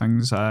couple of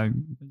things I,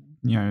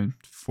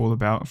 thought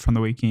about from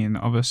the weekend.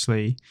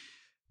 Obviously,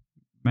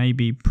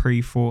 maybe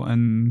pre-thought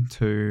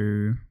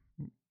into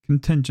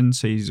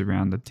contingencies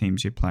around the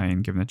teams you play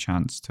and given a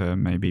chance to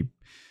maybe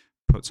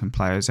put some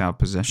players out of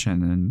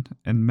position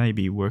and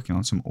maybe working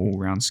on some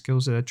all-round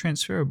skills that are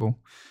transferable.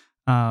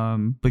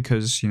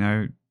 Because,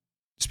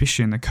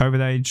 especially in the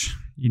COVID age,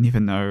 you never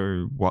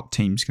know what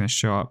team's going to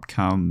show up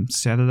come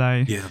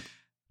Saturday. Yeah.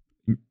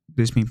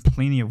 There's been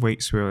plenty of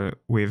weeks where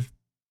we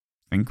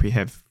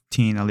have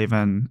 10,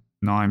 11,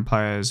 9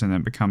 players and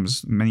it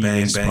becomes many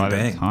less by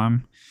the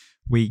time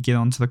we get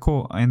onto the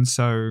court. And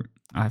so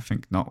I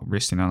think not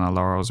resting on our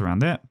laurels around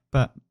that,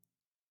 but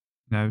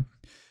we're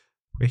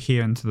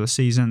here into the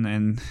season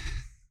and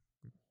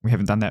we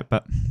haven't done that,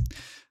 but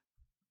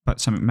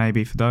something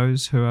maybe for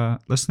those who are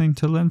listening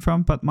to learn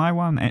from. But my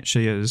one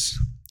actually is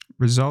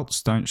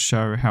results don't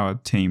show how a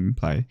team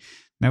play.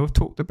 Now, we've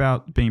talked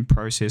about being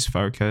process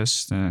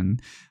focused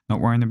and not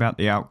worrying about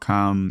the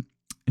outcome,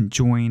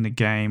 enjoying the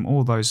game,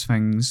 all those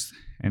things,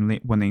 and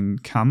let winning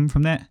come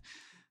from that.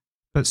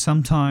 But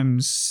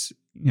sometimes,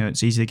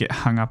 it's easy to get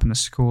hung up in the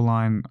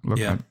scoreline. Look,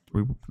 yeah.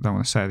 We don't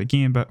want to say it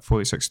again, but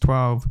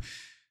 46-12,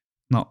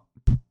 not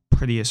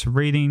prettiest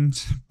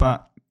readings,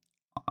 but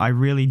I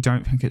really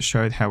don't think it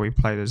showed how we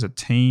played as a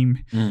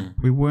team.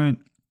 We weren't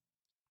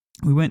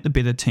the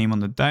better team on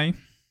the day.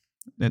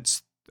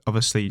 That's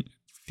obviously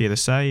fair to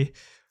say,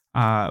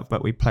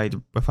 but we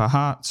played with our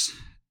hearts,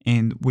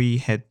 and we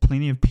had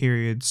plenty of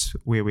periods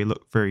where we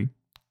looked very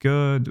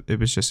good. It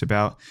was just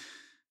about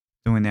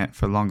doing that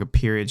for longer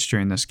periods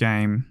during this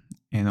game,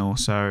 and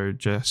also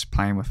just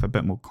playing with a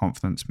bit more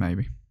confidence,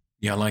 maybe.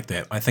 Yeah, I like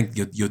that. I think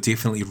you're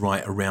definitely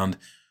right around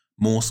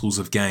morsels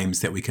of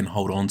games that we can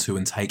hold on to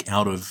and take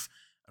out of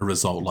a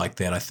result like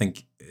that. I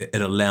think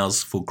it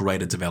allows for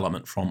greater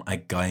development from a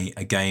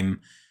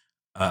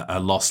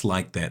loss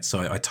like that.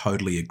 So I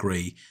totally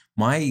agree.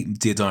 My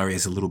Dear Diary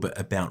is a little bit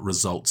about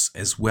results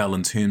as well,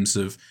 in terms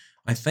of,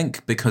 I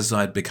think because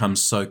I'd become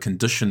so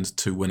conditioned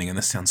to winning, and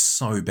this sounds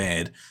so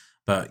bad,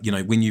 but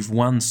when you've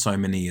won so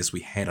many as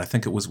we had, I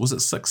think it was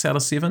it 6 out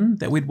of 7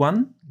 that we'd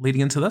won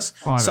leading into this?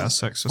 5 out of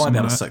 6 or 5 something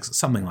out of like 6,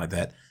 something like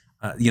that.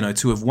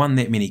 To have won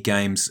that many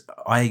games,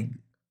 I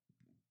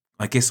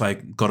guess I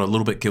got a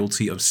little bit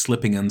guilty of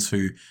slipping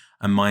into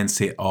a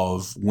mindset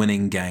of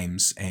winning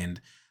games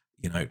and,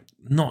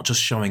 not just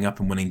showing up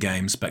and winning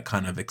games, but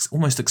kind of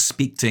almost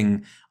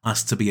expecting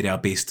us to be at our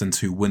best and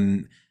to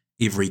win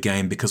every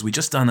game because we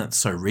just done it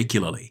so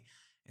regularly.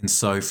 And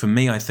so for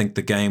me, I think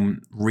the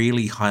game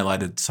really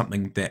highlighted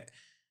something that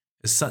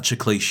is such a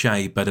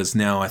cliche, but is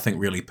now, I think,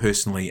 really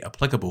personally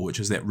applicable, which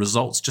is that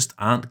results just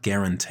aren't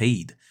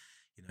guaranteed.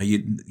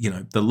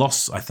 The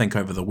loss, I think,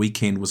 over the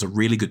weekend was a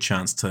really good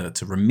chance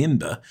to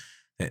remember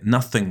that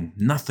nothing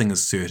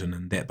is certain,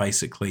 and that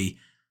basically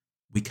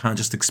we can't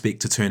just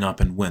expect to turn up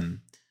and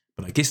win.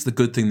 But I guess the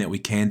good thing that we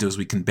can do is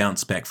we can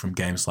bounce back from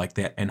games like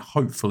that, and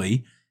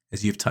hopefully,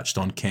 as you've touched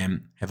on,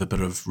 Cam, have a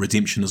bit of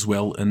redemption as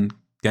well in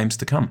games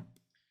to come.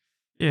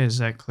 Yeah,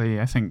 exactly.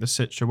 I think the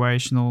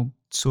situation will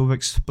sort of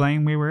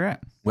explain where we're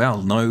at.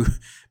 Well, no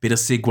better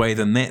segue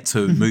than that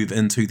to move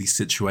into the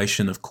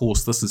situation. Of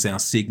course, this is our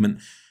segment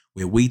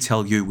where we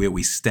tell you where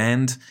we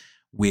stand,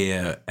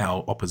 where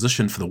our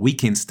opposition for the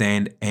weekend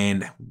stand,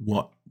 and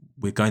what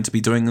we're going to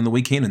be doing in the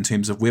weekend in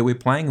terms of where we're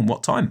playing and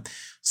what time.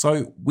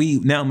 So we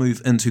now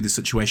move into the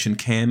situation.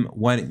 Cam,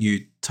 why don't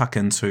you tuck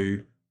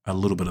into a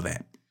little bit of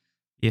that.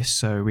 Yes,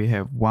 so we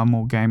have one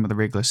more game of the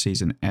regular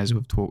season, as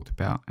we've talked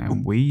about,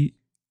 and we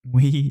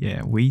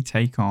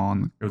take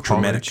on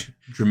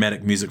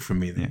dramatic music from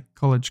me there. Yeah,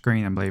 College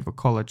Green, I believe, or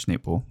College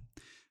Netball,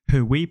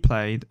 who we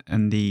played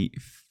in the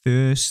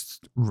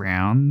first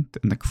round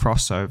in the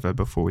crossover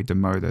before we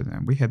demoted,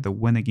 and we had the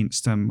win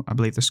against them. I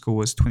believe the score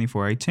was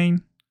 24-18.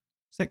 Is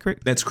that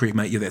correct? That's correct,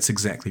 mate. Yeah, that's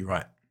exactly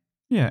right.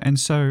 Yeah, and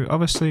so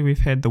obviously we've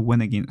had the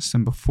win against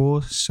them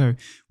before, so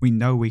we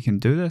know we can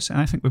do this, and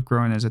I think we've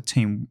grown as a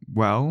team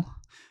well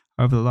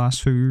over the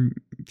last few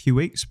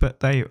weeks, but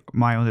they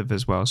might have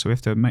as well, so we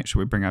have to make sure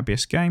we bring our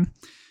best game.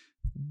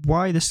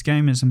 Why this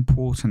game is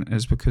important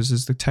is because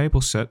as the table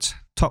sits,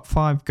 top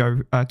four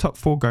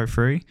go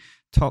free,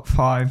 top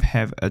 5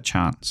 have a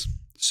chance.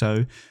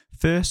 So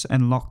first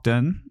and locked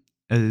in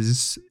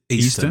is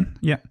Eastern.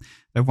 Yeah,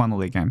 they've won all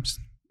their games.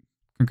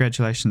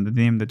 Congratulations to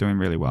them, they're doing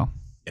really well.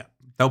 Yeah,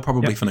 they'll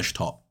probably finish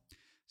top.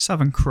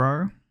 Southern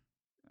Crow,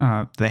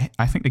 I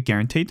think they're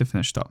guaranteed to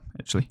finish top,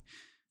 actually.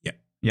 Yeah.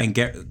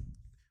 And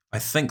I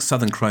think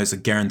Southern Crows are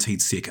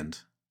guaranteed second.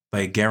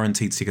 They're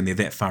guaranteed second. They're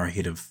that far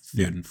ahead of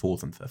third and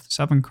fourth and fifth.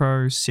 Southern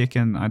Crows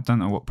second. I don't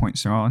know what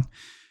points they're on.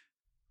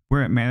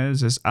 Where it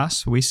matters is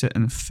us. We sit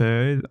in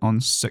third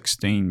on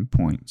 16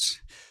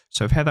 points.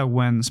 So we've had our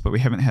wins, but we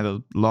haven't had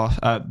a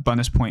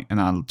bonus point in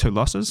our 2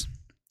 losses.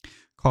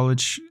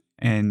 College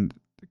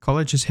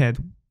has had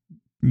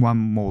one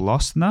more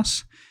loss than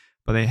us,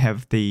 but they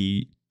have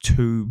the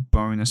 2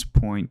 bonus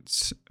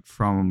points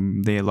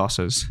from their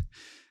losses.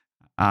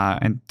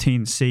 And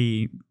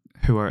TNC,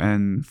 who are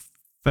in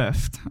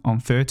 5th on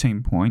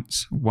 13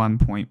 points, 1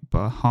 point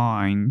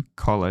behind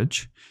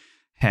College,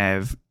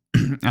 have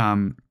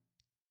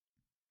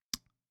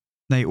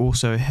they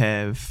also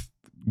have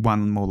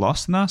one more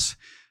loss than us,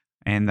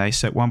 and they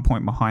sit 1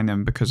 point behind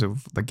them because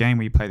of the game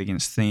we played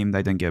against them.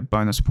 They didn't get a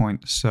bonus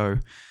point, so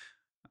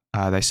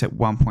they sit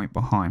 1 point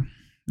behind.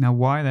 Now,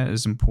 why that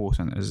is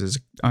important is there's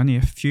only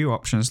a few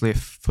options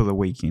left for the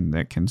weekend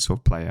that can sort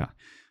of play out.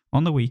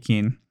 On the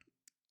weekend,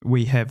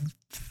 we have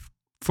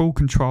full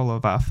control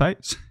of our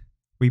fates.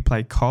 We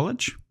play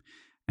College,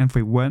 and if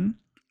we win,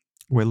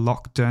 we're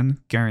locked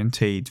in,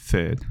 guaranteed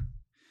third.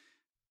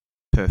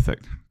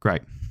 Perfect.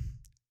 Great.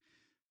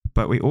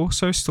 But we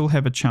also still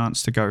have a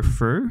chance to go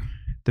through,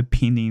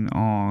 depending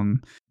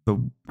on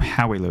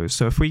how we lose.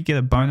 So if we get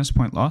a bonus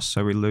point loss,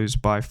 so we lose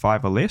by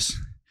 5 or less,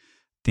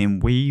 then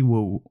we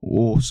will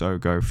also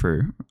go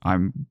through.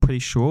 I'm pretty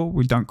sure,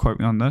 we don't quote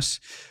me on this,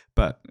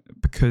 but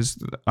because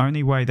the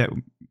only way that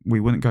we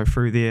wouldn't go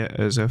through there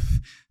is if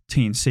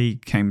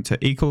TNC came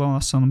to equal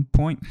us on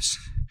points.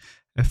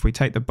 If we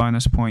take the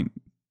bonus point,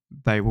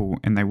 they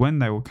win,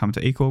 they will come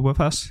to equal with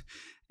us.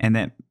 And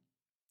that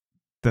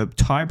the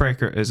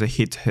tiebreaker is a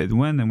head-to-head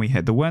win, and we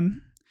had the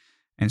win.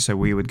 And so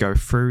we would go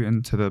through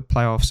into the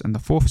playoffs in the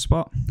 4th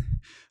spot.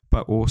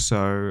 But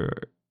also,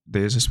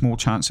 there's a small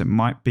chance it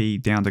might be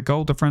down to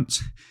goal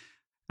difference.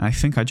 And I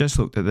think I just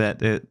looked at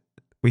that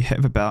we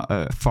have about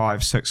a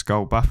 5-6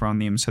 goal buffer on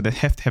them, so they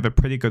have to have a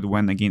pretty good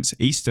win against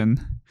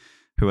Eastern,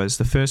 who is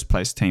the first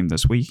place team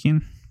this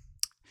weekend.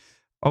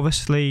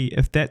 Obviously,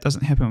 if that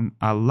doesn't happen,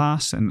 our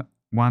last and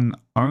one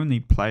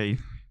only play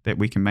that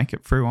we can make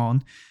it through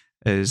on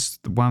is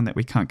the one that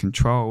we can't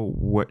control,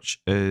 which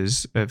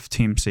is if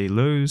TMC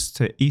lose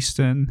to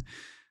Eastern,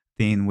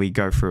 then we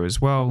go through as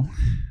well.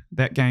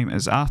 That game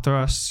is after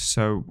us,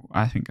 so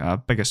I think our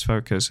biggest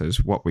focus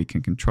is what we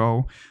can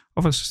control.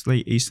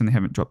 Obviously, Eastern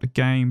haven't dropped a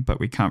game, but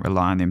we can't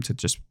rely on them to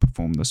just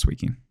perform this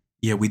weekend.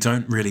 Yeah, we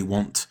don't really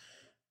want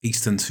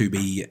Eastern to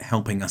be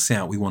helping us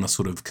out. We want to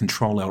sort of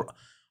control our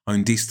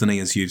own destiny,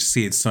 as you've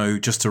said. So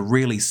just to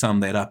really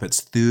sum that up,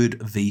 it's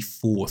 3rd v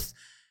 4th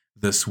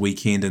this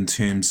weekend in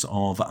terms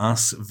of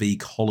us v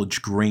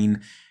College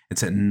Green.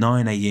 It's at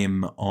 9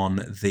 a.m. on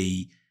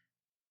the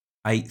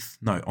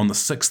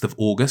 6th of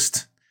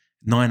August,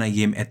 9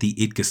 a.m. at the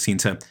Edgar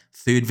Centre,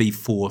 3rd v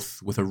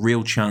 4th, with a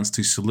real chance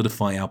to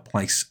solidify our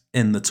place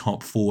in the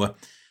top 4.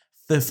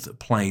 5th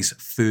plays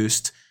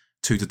first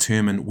to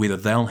determine whether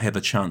they'll have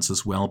a chance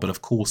as well. But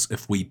of course,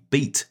 if we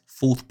beat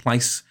 4th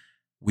place,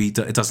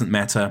 it doesn't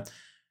matter.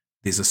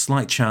 There's a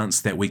slight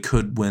chance that we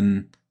could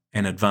win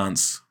and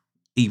advance,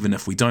 even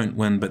if we don't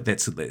win. But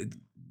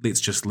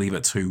let's just leave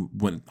it to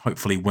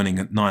hopefully winning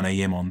at 9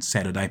 a.m. on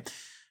Saturday.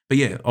 But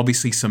yeah,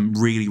 obviously some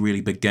really,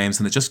 really big games,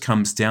 and it just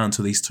comes down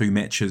to these 2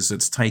 matches.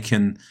 It's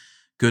taken,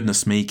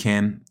 goodness me,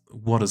 Cam,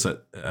 what is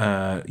it?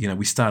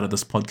 We started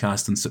this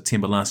podcast in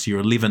September last year,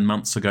 11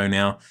 months ago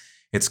now.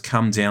 It's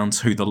come down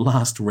to the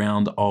last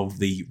round of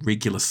the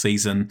regular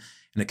season,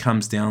 and it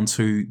comes down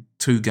to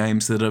 2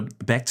 games that are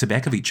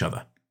back-to-back of each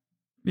other.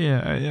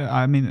 Yeah,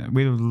 I mean,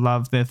 we would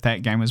love if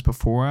that game was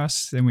before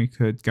us, then we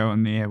could go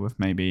in there with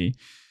maybe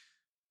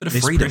bit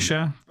of freedom.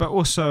 Pressure, but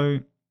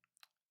also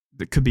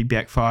that could be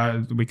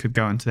backfired. We could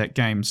go into that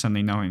game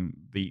suddenly knowing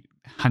the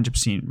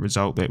 100%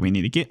 result that we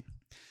need to get.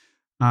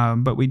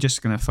 But we're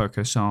just going to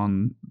focus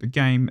on the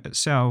game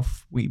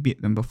itself. We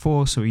beat them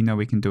before, so we know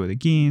we can do it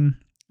again.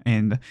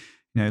 And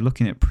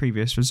looking at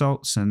previous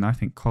results, and I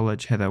think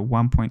College had a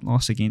 1-point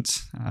loss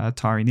against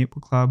Tyree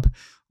Netball Club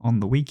on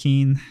the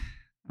weekend,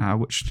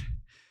 which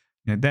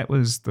that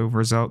was the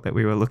result that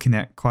we were looking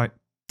at quite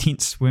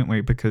tense, weren't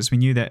we? Because we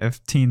knew that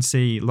if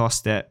TNC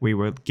lost that, we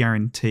were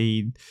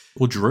guaranteed.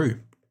 Or drew.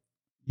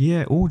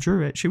 Yeah, or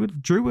drew. Actually,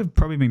 drew would have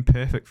probably been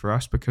perfect for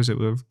us because it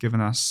would have given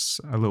us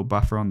a little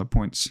buffer on the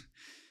points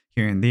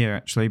here and there,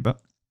 actually.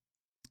 But,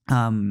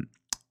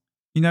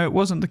 it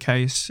wasn't the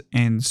case.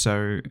 And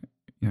so,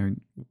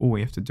 all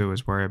we have to do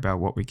is worry about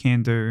what we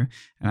can do.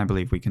 And I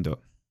believe we can do it.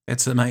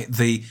 That's it, mate.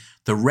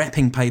 The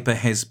wrapping paper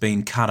has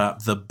been cut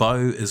up. The bow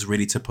is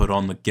ready to put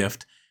on the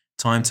gift.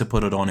 Time to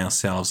put it on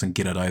ourselves and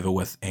get it over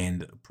with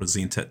and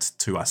present it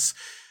to us.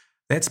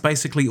 That's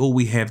basically all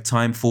we have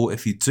time for.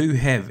 If you do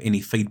have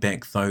any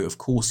feedback, though, of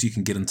course, you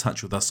can get in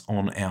touch with us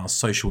on our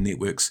social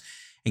networks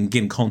and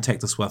get in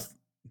contact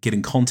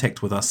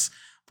with us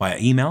via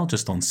email,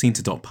 just on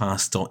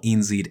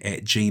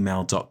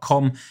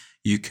centre.pass.nz@gmail.com.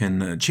 You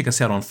can check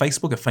us out on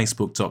Facebook at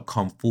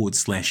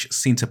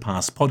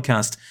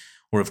facebook.com/centerpasspodcast,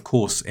 or of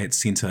course at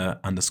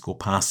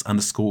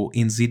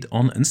centre_pass_NZ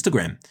on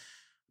Instagram.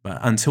 But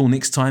until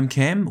next time,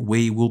 Cam,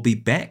 we will be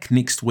back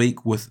next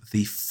week with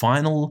the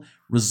final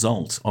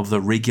result of the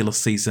regular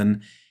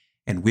season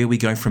and where we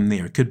go from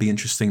there. It could be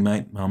interesting,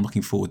 mate. I'm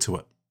looking forward to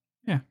it.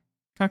 Yeah.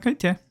 Ka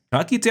kite.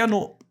 Ka kite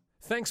anō.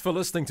 Thanks for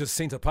listening to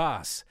Centre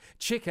Pass.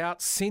 Check out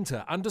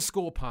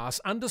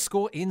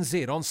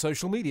centre_pass_NZ on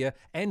social media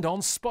and on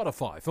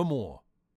Spotify for more.